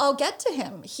 Well, I'll get to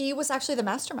him. He was actually the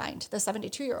mastermind, the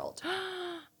 72-year-old.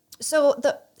 So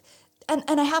and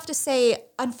I have to say,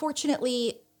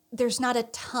 unfortunately, there's not a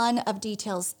ton of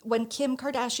details. When Kim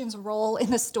Kardashian's role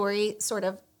in the story sort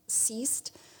of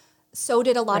ceased, so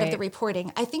did a lot of the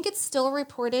reporting. I think it's still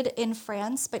reported in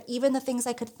France, but even the things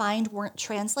I could find weren't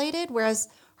translated, whereas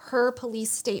her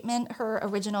police statement, her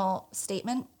original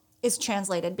statement, is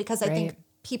translated because I think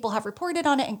people have reported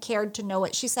on it and cared to know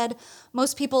what she said.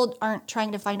 Most people aren't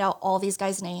trying to find out all these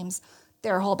guys' names,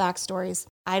 their whole backstories.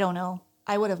 I don't know.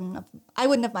 I wouldn't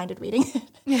have minded reading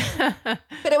it.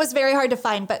 But it was very hard to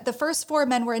find. But the first 4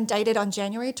 men were indicted on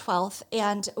January 12th.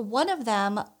 And one of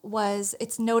them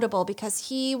it's notable because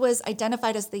he was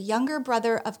identified as the younger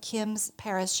brother of Kim's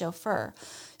Paris chauffeur.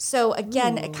 So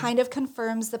again, it kind of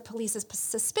confirms the police's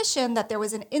suspicion that there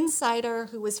was an insider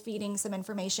who was feeding some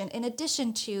information in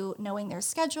addition to knowing their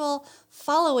schedule,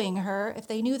 following her. If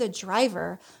they knew the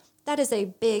driver, that is a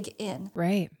big in.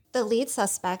 Right. The lead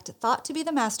suspect, thought to be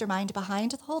the mastermind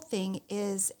behind the whole thing,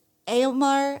 is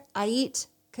Omar Ait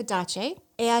Kadache,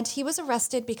 and he was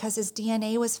arrested because his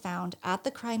DNA was found at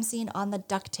the crime scene on the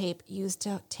duct tape used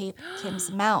to tape Kim's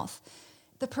mouth.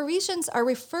 The Parisians are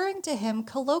referring to him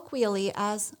colloquially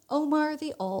as Omar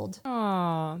the Old.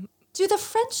 Aww. Do the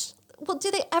French,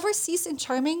 do they ever cease in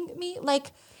charming me?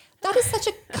 Like, that is such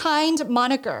a kind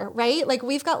moniker, right? Like,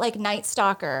 we've got like Night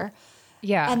Stalker.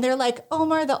 Yeah. And they're like,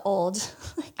 Omar the Old.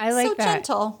 I like so that.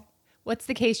 Gentle. What's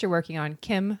the case you're working on?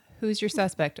 Kim, who's your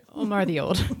suspect? Omar the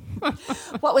Old.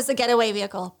 What was the getaway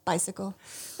vehicle? Bicycle.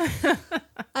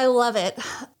 I love it.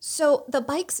 So the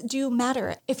bikes do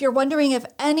matter. If you're wondering if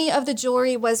any of the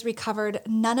jewelry was recovered,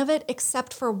 none of it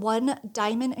except for one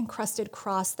diamond-encrusted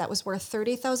cross that was worth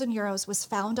 30,000 euros was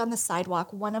found on the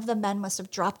sidewalk. One of the men must have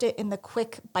dropped it in the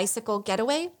quick bicycle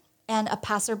getaway, and a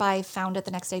passerby found it the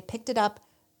next day, picked it up.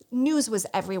 News was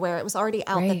everywhere. It was already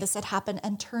out that this had happened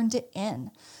and turned it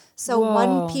in. So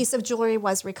one piece of jewelry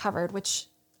was recovered, which,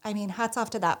 hats off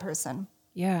to that person.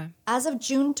 Yeah. As of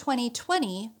June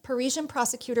 2020, Parisian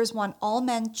prosecutors want all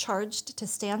men charged to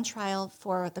stand trial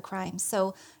for the crime.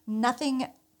 So I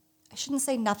shouldn't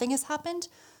say nothing has happened,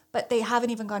 but they haven't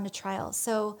even gone to trial.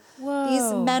 So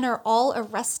these men are all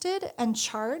arrested and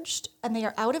charged, and they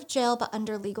are out of jail but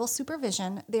under legal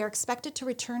supervision. They are expected to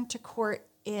return to court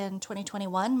in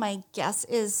 2021. My guess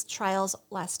is trials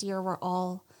last year were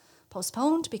all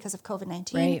postponed because of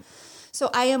COVID-19. Right. So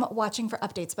I am watching for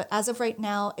updates, but as of right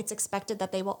now, it's expected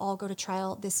that they will all go to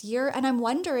trial this year. And I'm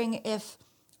wondering if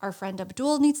our friend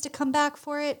Abdul needs to come back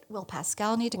for it. Will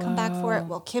Pascal need to come back for it?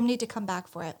 Will Kim need to come back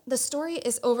for it? The story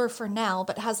is over for now,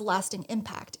 but has lasting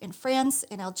impact in France,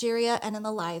 in Algeria, and in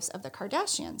the lives of the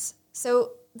Kardashians.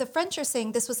 So the French are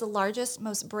saying this was the largest,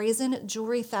 most brazen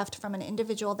jewelry theft from an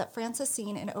individual that France has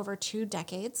seen in over 2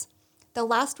 decades. The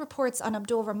last reports on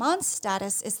Abdul Rahman's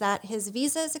status is that his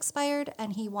visa is expired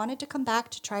and he wanted to come back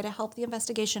to try to help the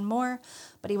investigation more,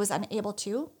 but he was unable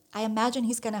to. I imagine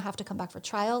he's going to have to come back for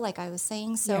trial, like I was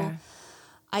saying. So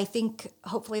I think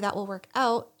hopefully that will work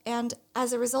out. And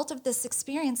as a result of this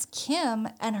experience, Kim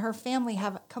and her family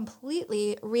have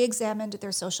completely re-examined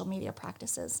their social media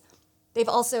practices. They've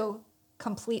also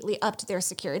completely upped their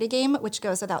security game, which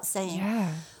goes without saying.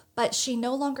 Yeah. But she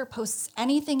no longer posts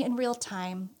anything in real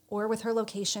time or with her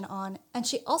location on. And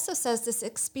she also says this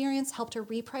experience helped her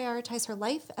reprioritize her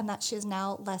life and that she is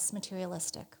now less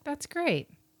materialistic. That's great.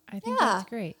 I think that's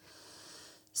great.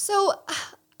 So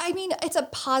I mean, it's a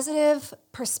positive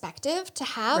perspective to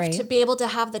have, Right. to be able to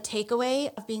have the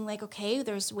takeaway of being like, okay,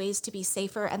 there's ways to be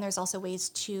safer and there's also ways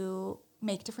to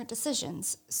make different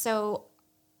decisions. So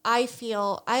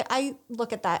I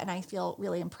look at that and I feel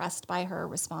really impressed by her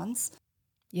response.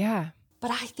 Yeah.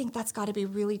 But I think that's got to be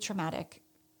really traumatic.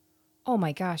 Oh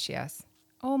my gosh, yes.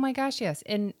 Oh my gosh, yes.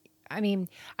 And I mean,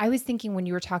 I was thinking when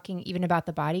you were talking even about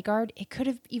the bodyguard, it could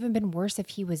have even been worse if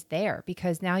he was there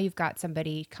because now you've got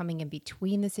somebody coming in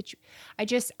between the situation.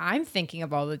 I'm thinking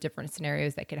of all the different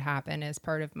scenarios that could happen as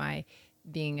part of my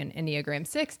being an Enneagram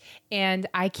 6. And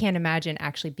I can't imagine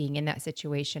actually being in that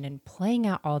situation and playing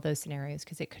out all those scenarios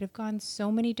because it could have gone so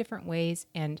many different ways.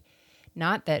 And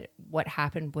not that what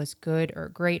happened was good or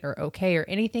great or okay or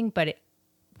anything, but it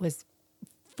was,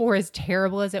 for as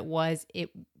terrible as it was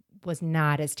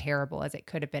not as terrible as it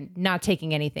could have been, not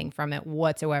taking anything from it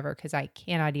whatsoever, because I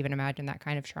cannot even imagine that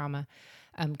kind of trauma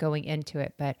going into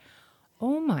it. But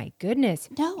oh my goodness.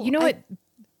 No, You know what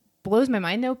blows my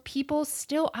mind though?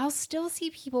 I'll still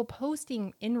see people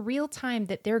posting in real time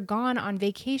that they're gone on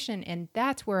vacation. And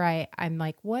that's where I'm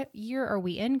like, what year are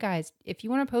we in, guys? If you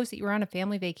want to post that you're on a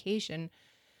family vacation,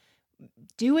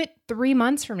 do it 3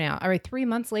 months from now or 3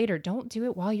 months later. Don't do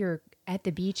it while you're at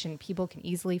the beach and people can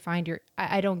easily find your,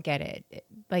 I don't get it.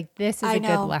 Like this is a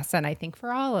good lesson, I think,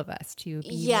 for all of us to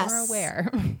be more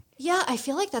aware. Yeah, I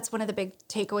feel like that's one of the big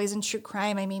takeaways in true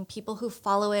crime. I mean, people who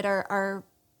follow it are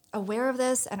aware of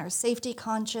this and are safety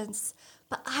conscious,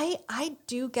 but I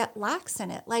do get lax in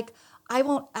it. Like I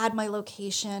won't add my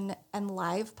location and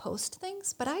live post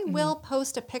things, but I will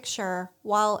post a picture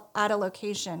while at a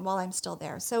location while I'm still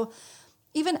there. So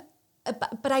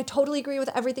but I totally agree with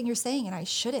everything you're saying and I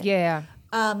shouldn't. Yeah.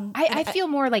 I feel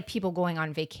more like people going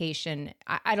on vacation.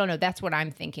 I don't know. That's what I'm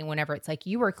thinking whenever it's like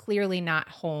you are clearly not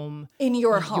home. In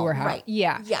your home, house. right.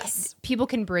 Yeah. Yes. People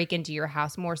can break into your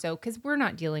house more so because we're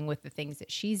not dealing with the things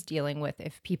that she's dealing with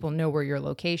if people know where your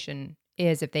location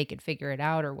is, if they could figure it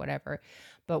out or whatever.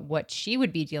 But what she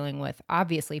would be dealing with,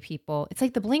 obviously it's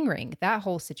like the bling ring, that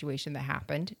whole situation that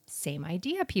happened, same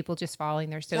idea, people just following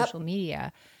their social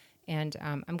media. And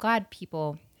I'm glad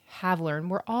people have learned.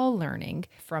 We're all learning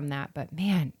from that. But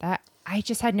man, I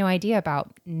just had no idea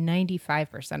about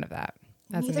 95% of that.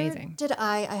 That's amazing. Did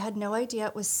I. I had no idea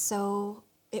it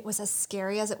was as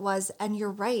scary as it was. And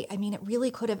you're right. I mean, it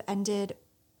really could have ended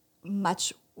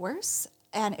much worse.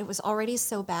 And it was already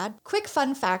so bad. Quick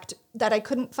fun fact that I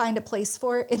couldn't find a place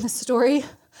for in the story.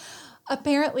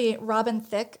 Apparently, Robin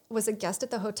Thicke was a guest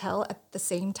at the hotel at the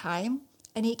same time.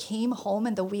 And he came home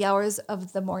in the wee hours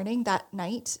of the morning that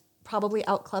night, probably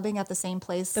out clubbing at the same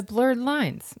place. The blurred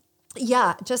lines.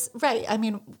 Yeah, just right. I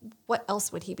mean, what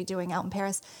else would he be doing out in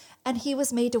Paris? And he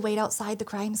was made to wait outside the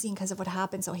crime scene because of what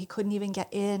happened. So he couldn't even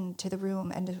get into the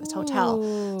room and to his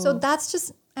hotel. So that's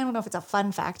just, I don't know if it's a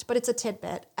fun fact, but it's a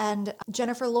tidbit. And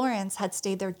Jennifer Lawrence had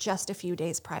stayed there just a few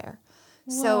days prior.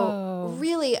 So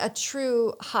really a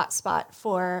true hotspot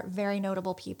for very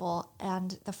notable people.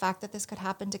 And the fact that this could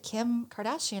happen to Kim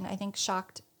Kardashian, I think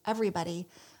shocked everybody.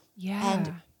 Yeah.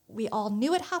 And we all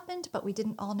knew it happened, but we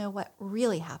didn't all know what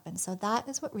really happened. So that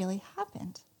is what really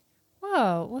happened.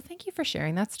 Whoa. Well, thank you for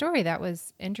sharing that story. That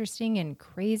was interesting and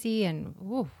crazy and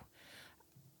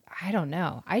I don't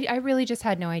know. I really just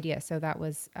had no idea. So that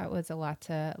was a lot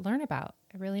to learn about.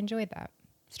 I really enjoyed that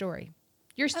story.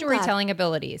 Your storytelling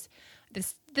abilities.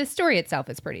 The story itself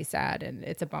is pretty sad and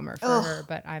it's a bummer for her,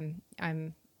 but I'm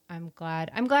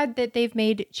glad. I'm glad that they've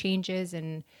made changes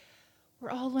and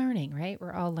we're all learning, right?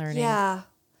 We're all learning. Yeah.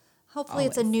 Hopefully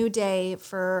it's a new day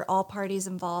for all parties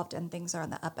involved and things are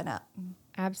on the up and up.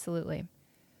 Absolutely.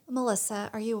 Melissa,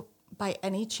 are you by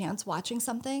any chance watching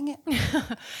something?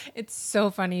 It's so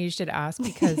funny you should ask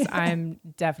because I'm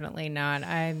definitely not.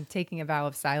 I'm taking a vow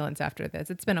of silence after this.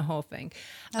 It's been a whole thing.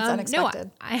 That's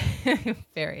unexpected.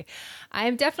 No,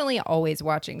 I'm definitely always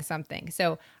watching something.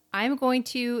 So I'm going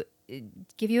to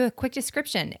give you a quick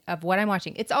description of what I'm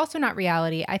watching. It's also not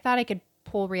reality. I thought I could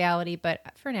pull reality, but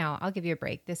for now, I'll give you a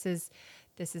break. This is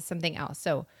something else.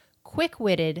 So,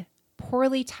 quick-witted,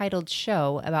 poorly titled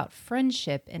show about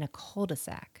friendship in a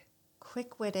cul-de-sac.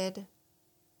 Quick-witted,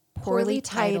 poorly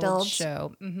titled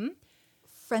show. Mm-hmm.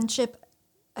 Friendship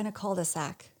in a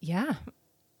cul-de-sac. Yeah.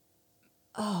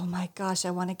 Oh my gosh,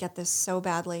 I want to get this so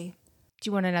badly. Do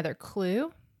you want another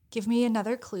clue? Give me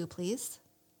another clue, please.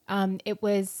 It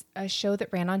was a show that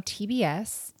ran on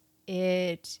TBS.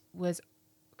 It was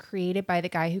created by the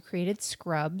guy who created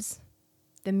Scrubs.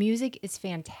 The music is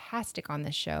fantastic on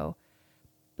this show,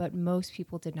 but most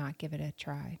people did not give it a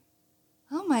try.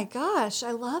 Oh my gosh,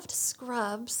 I loved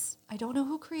Scrubs. I don't know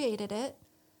who created it.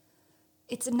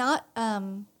 It's not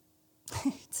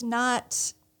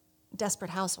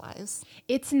Desperate Housewives.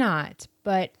 It's not,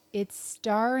 but it's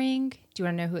starring. Do you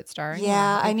want to know who it's starring?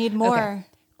 Yeah, I need more. Okay.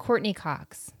 Courtney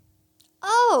Cox.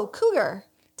 Oh, Cougar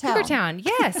Town. Cougar Town,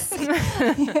 yes.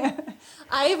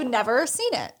 I've never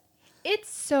seen it.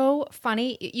 It's so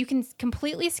funny. You can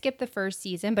completely skip the first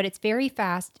season, but it's very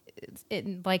fast.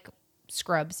 Like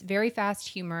Scrubs, very fast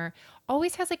humor.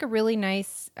 Always has like a really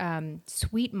nice,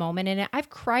 sweet moment in it. I've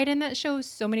cried in that show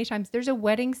so many times. There's a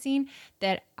wedding scene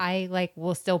that I like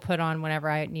will still put on whenever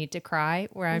I need to cry,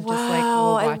 where I'm just like,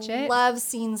 we'll watch it. I love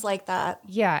scenes like that.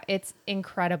 Yeah, it's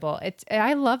incredible.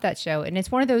 I love that show, and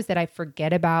it's one of those that I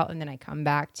forget about and then I come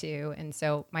back to. And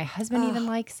so my husband even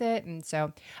likes it, and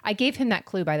so I gave him that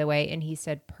clue, by the way, and he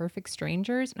said Perfect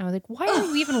Strangers, and I was like, why are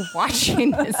you even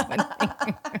watching this one?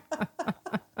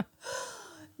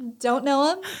 Don't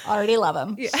know him, already love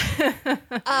him. Yeah.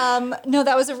 No,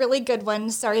 that was a really good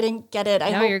one. Sorry I didn't get it. I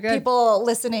hope you're good. people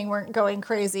listening weren't going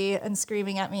crazy and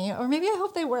screaming at me, or maybe I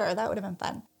hope they were. That would have been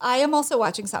fun. I am also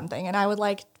watching something, and I would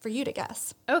like for you to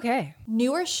guess. Okay.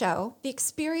 Newer show. The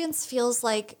experience feels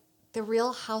like the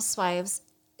Real Housewives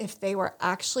if they were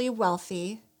actually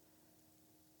wealthy,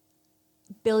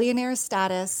 billionaire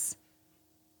status,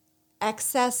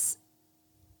 excess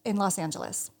in Los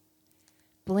Angeles.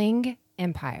 Bling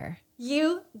Empire.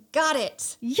 You got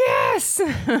it. Yes.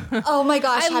 Oh my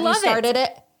gosh, have you love started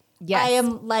it? Yes.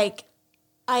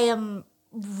 I am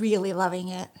really loving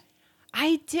it.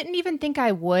 I didn't even think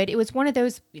I would. It was one of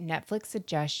those Netflix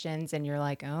suggestions, and you're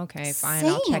like, oh, okay, fine,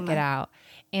 I'll check Same. it out.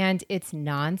 And it's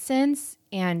nonsense.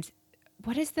 And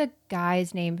what is the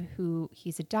guy's name who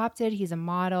he's adopted? He's a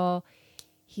model.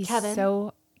 He's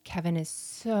Kevin. Kevin is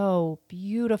so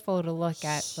beautiful to look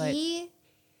at, but He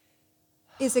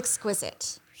is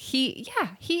exquisite. he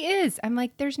is. I'm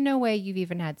like, there's no way you've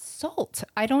even had salt.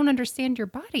 I don't understand your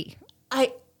body.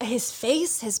 His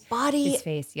face, his body, His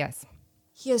face, yes.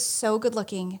 he is so good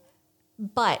looking,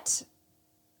 but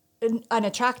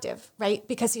unattractive, right?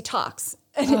 Because he talks.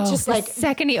 And it's just The like,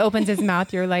 second he opens his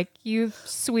mouth, you're like, you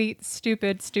sweet,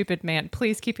 stupid man.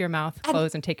 Please keep your mouth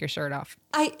closed and take your shirt off.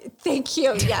 thank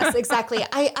you. Yes, exactly.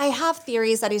 I have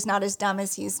theories that he's not as dumb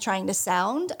as he's trying to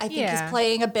sound. I think Yeah. he's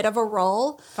playing a bit of a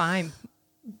role. Fine.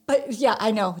 But yeah,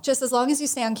 I know. Just as long as you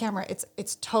stay on camera,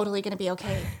 it's totally going to be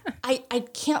okay. I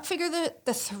can't figure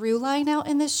the through line out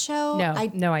in this show. No, I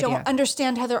no idea. don't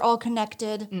understand how they're all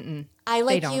connected. I,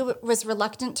 like you, was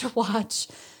reluctant to watch,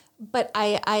 but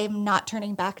I'm not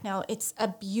turning back now. It's a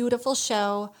beautiful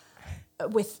show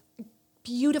with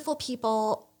beautiful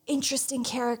people, interesting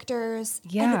characters.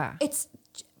 Yeah. And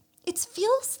it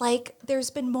feels like there's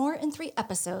been more in 3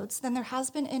 episodes than there has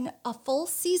been in a full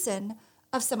season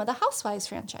of some of the Housewives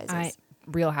franchises.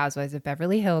 Real Housewives of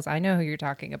Beverly Hills. I know who you're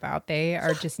talking about. They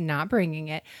are just not bringing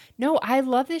it. No, I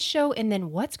love this show. And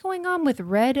then what's going on with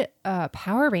Red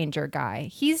Power Ranger guy?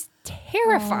 He's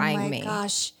terrifying me. Oh my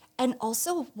gosh. And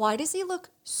also, why does he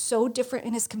look so different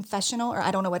in his confessional, or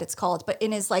I don't know what it's called, but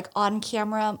in his like on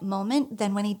camera moment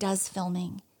than when he does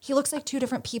filming? He looks like 2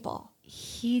 different people.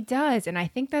 He does. And I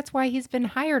think that's why he's been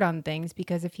hired on things,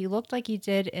 because if he looked like he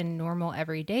did in normal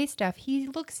everyday stuff, he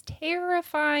looks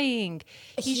terrifying.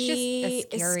 He's He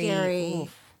just a is scary. scary.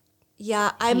 Oof. Yeah,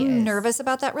 He I'm is. nervous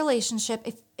about that relationship.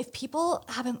 If people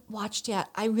haven't watched yet,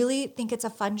 I really think it's a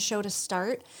fun show to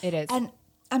start. It is. And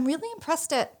I'm really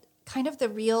impressed at kind of the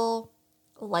real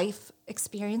life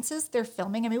experiences they're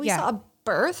filming. I mean, we Yeah. saw a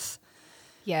birth.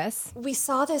 Yes. We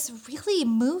saw this really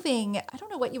moving, I don't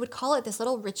know what you would call it, this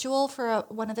little ritual for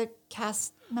one of the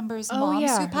cast members' moms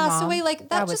yeah, who her passed mom. away. Like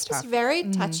that was just was tough. very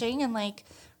touching and like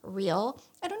real.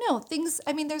 I don't know. Things,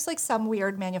 I mean, there's like some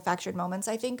weird manufactured moments,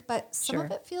 I think, but some of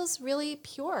Sure. it feels really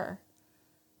pure.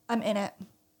 I'm in it.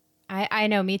 I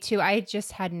know, me too. I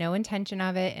just had no intention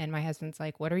of it. And my husband's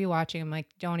like, what are you watching? I'm like,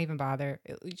 don't even bother.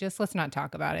 Just let's not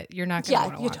talk about it. You're not going to Yeah,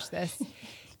 want to you watch this.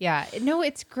 Yeah. No,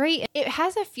 it's great. It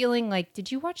has a feeling like, did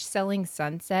you watch Selling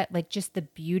Sunset? Like just the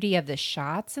beauty of the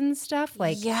shots and stuff.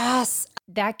 Like Yes.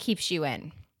 that keeps you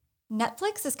in.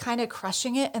 Netflix is kind of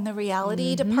crushing it in the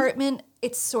reality Mm-hmm. department.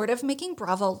 It's sort of making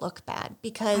Bravo look bad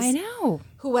because I know.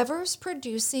 whoever's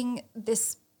producing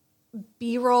this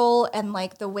B-roll and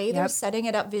like the way they're Yep. setting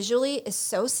it up visually is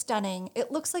so stunning.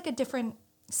 It looks like a different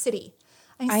city.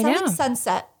 I Selling know.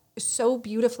 Sunset is so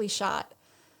beautifully shot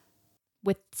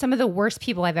With some of the worst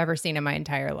people I've ever seen in my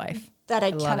entire life. that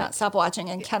I love cannot it. stop watching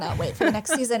and cannot wait for the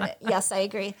next season. Yes, I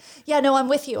agree. Yeah, no, I'm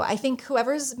with you. I think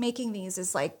whoever's making these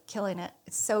is like killing it.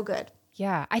 It's so good.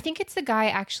 Yeah, I think it's the guy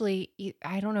actually.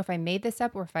 I don't know if I made this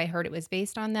up or if I heard it was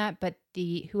based on that, but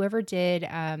whoever did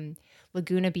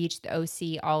Laguna Beach, the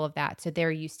OC, all of that. So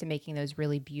they're used to making those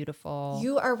really beautiful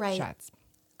You are right. shots.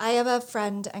 I have a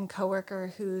friend and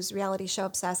coworker who's reality show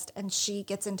obsessed, and she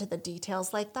gets into the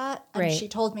details like that. And Right. she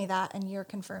told me that, and you're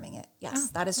confirming it. Yes,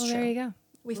 that is true. There you go.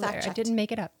 We fact checked. I didn't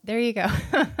make it up. There you go.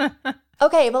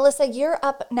 Okay, Melissa, you're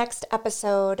up next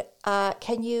episode.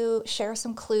 Can you share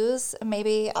some clues?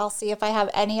 Maybe I'll see if I have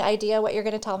any idea what you're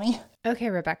going to tell me. Okay,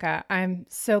 Rebecca, I'm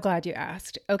so glad you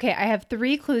asked. Okay, I have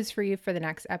 3 clues for you for the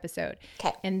next episode.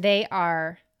 Okay. And they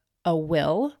are a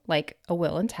will, like a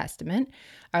will and testament,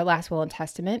 our last will and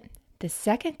testament. The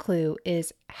second clue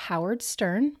is Howard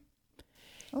Stern.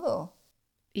 Oh.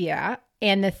 Yeah.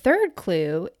 And the third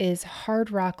clue is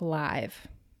Hard Rock Live.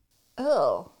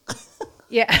 Oh.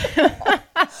 Yeah.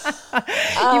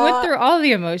 You went through all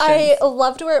the emotions. I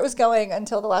loved where it was going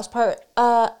until the last part.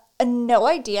 No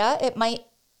idea. It might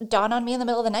dawn on me in the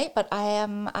middle of the night, but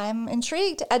I'm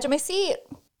intrigued. Edge of my seat.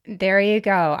 There you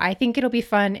go. I think it'll be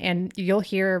fun, and you'll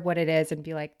hear what it is and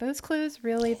be like, those clues,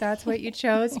 really? That's what you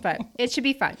chose? But it should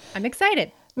be fun. I'm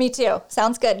excited. Me too.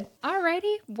 Sounds good.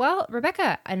 Alrighty. Well,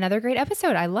 Rebecca, another great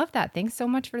episode. I love that. Thanks so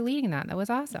much for leading that. That was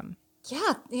awesome.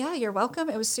 Yeah, you're welcome.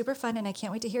 It was super fun, and I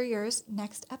can't wait to hear yours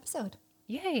next episode.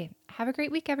 Yay. Have a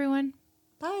great week, everyone.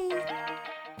 Bye.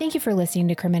 Thank you for listening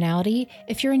to Criminality.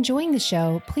 If you're enjoying the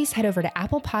show, please head over to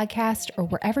Apple Podcast or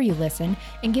wherever you listen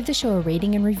and give the show a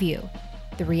rating and review.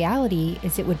 The reality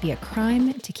is it would be a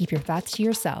crime to keep your thoughts to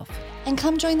yourself. And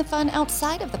come join the fun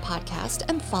outside of the podcast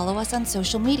and follow us on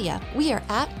social media. We are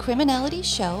at Criminality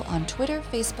Show on Twitter,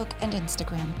 Facebook, and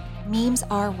Instagram. Memes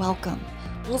are welcome.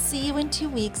 We'll see you in 2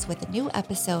 weeks with a new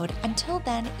episode. Until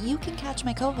then, you can catch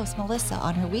my co-host Melissa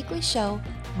on her weekly show,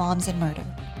 Moms and Murder.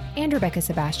 And Rebecca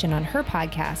Sebastian on her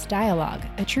podcast, Dialogue,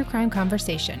 a true crime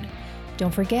conversation.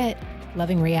 Don't forget,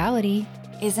 loving reality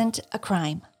Isn't a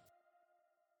crime.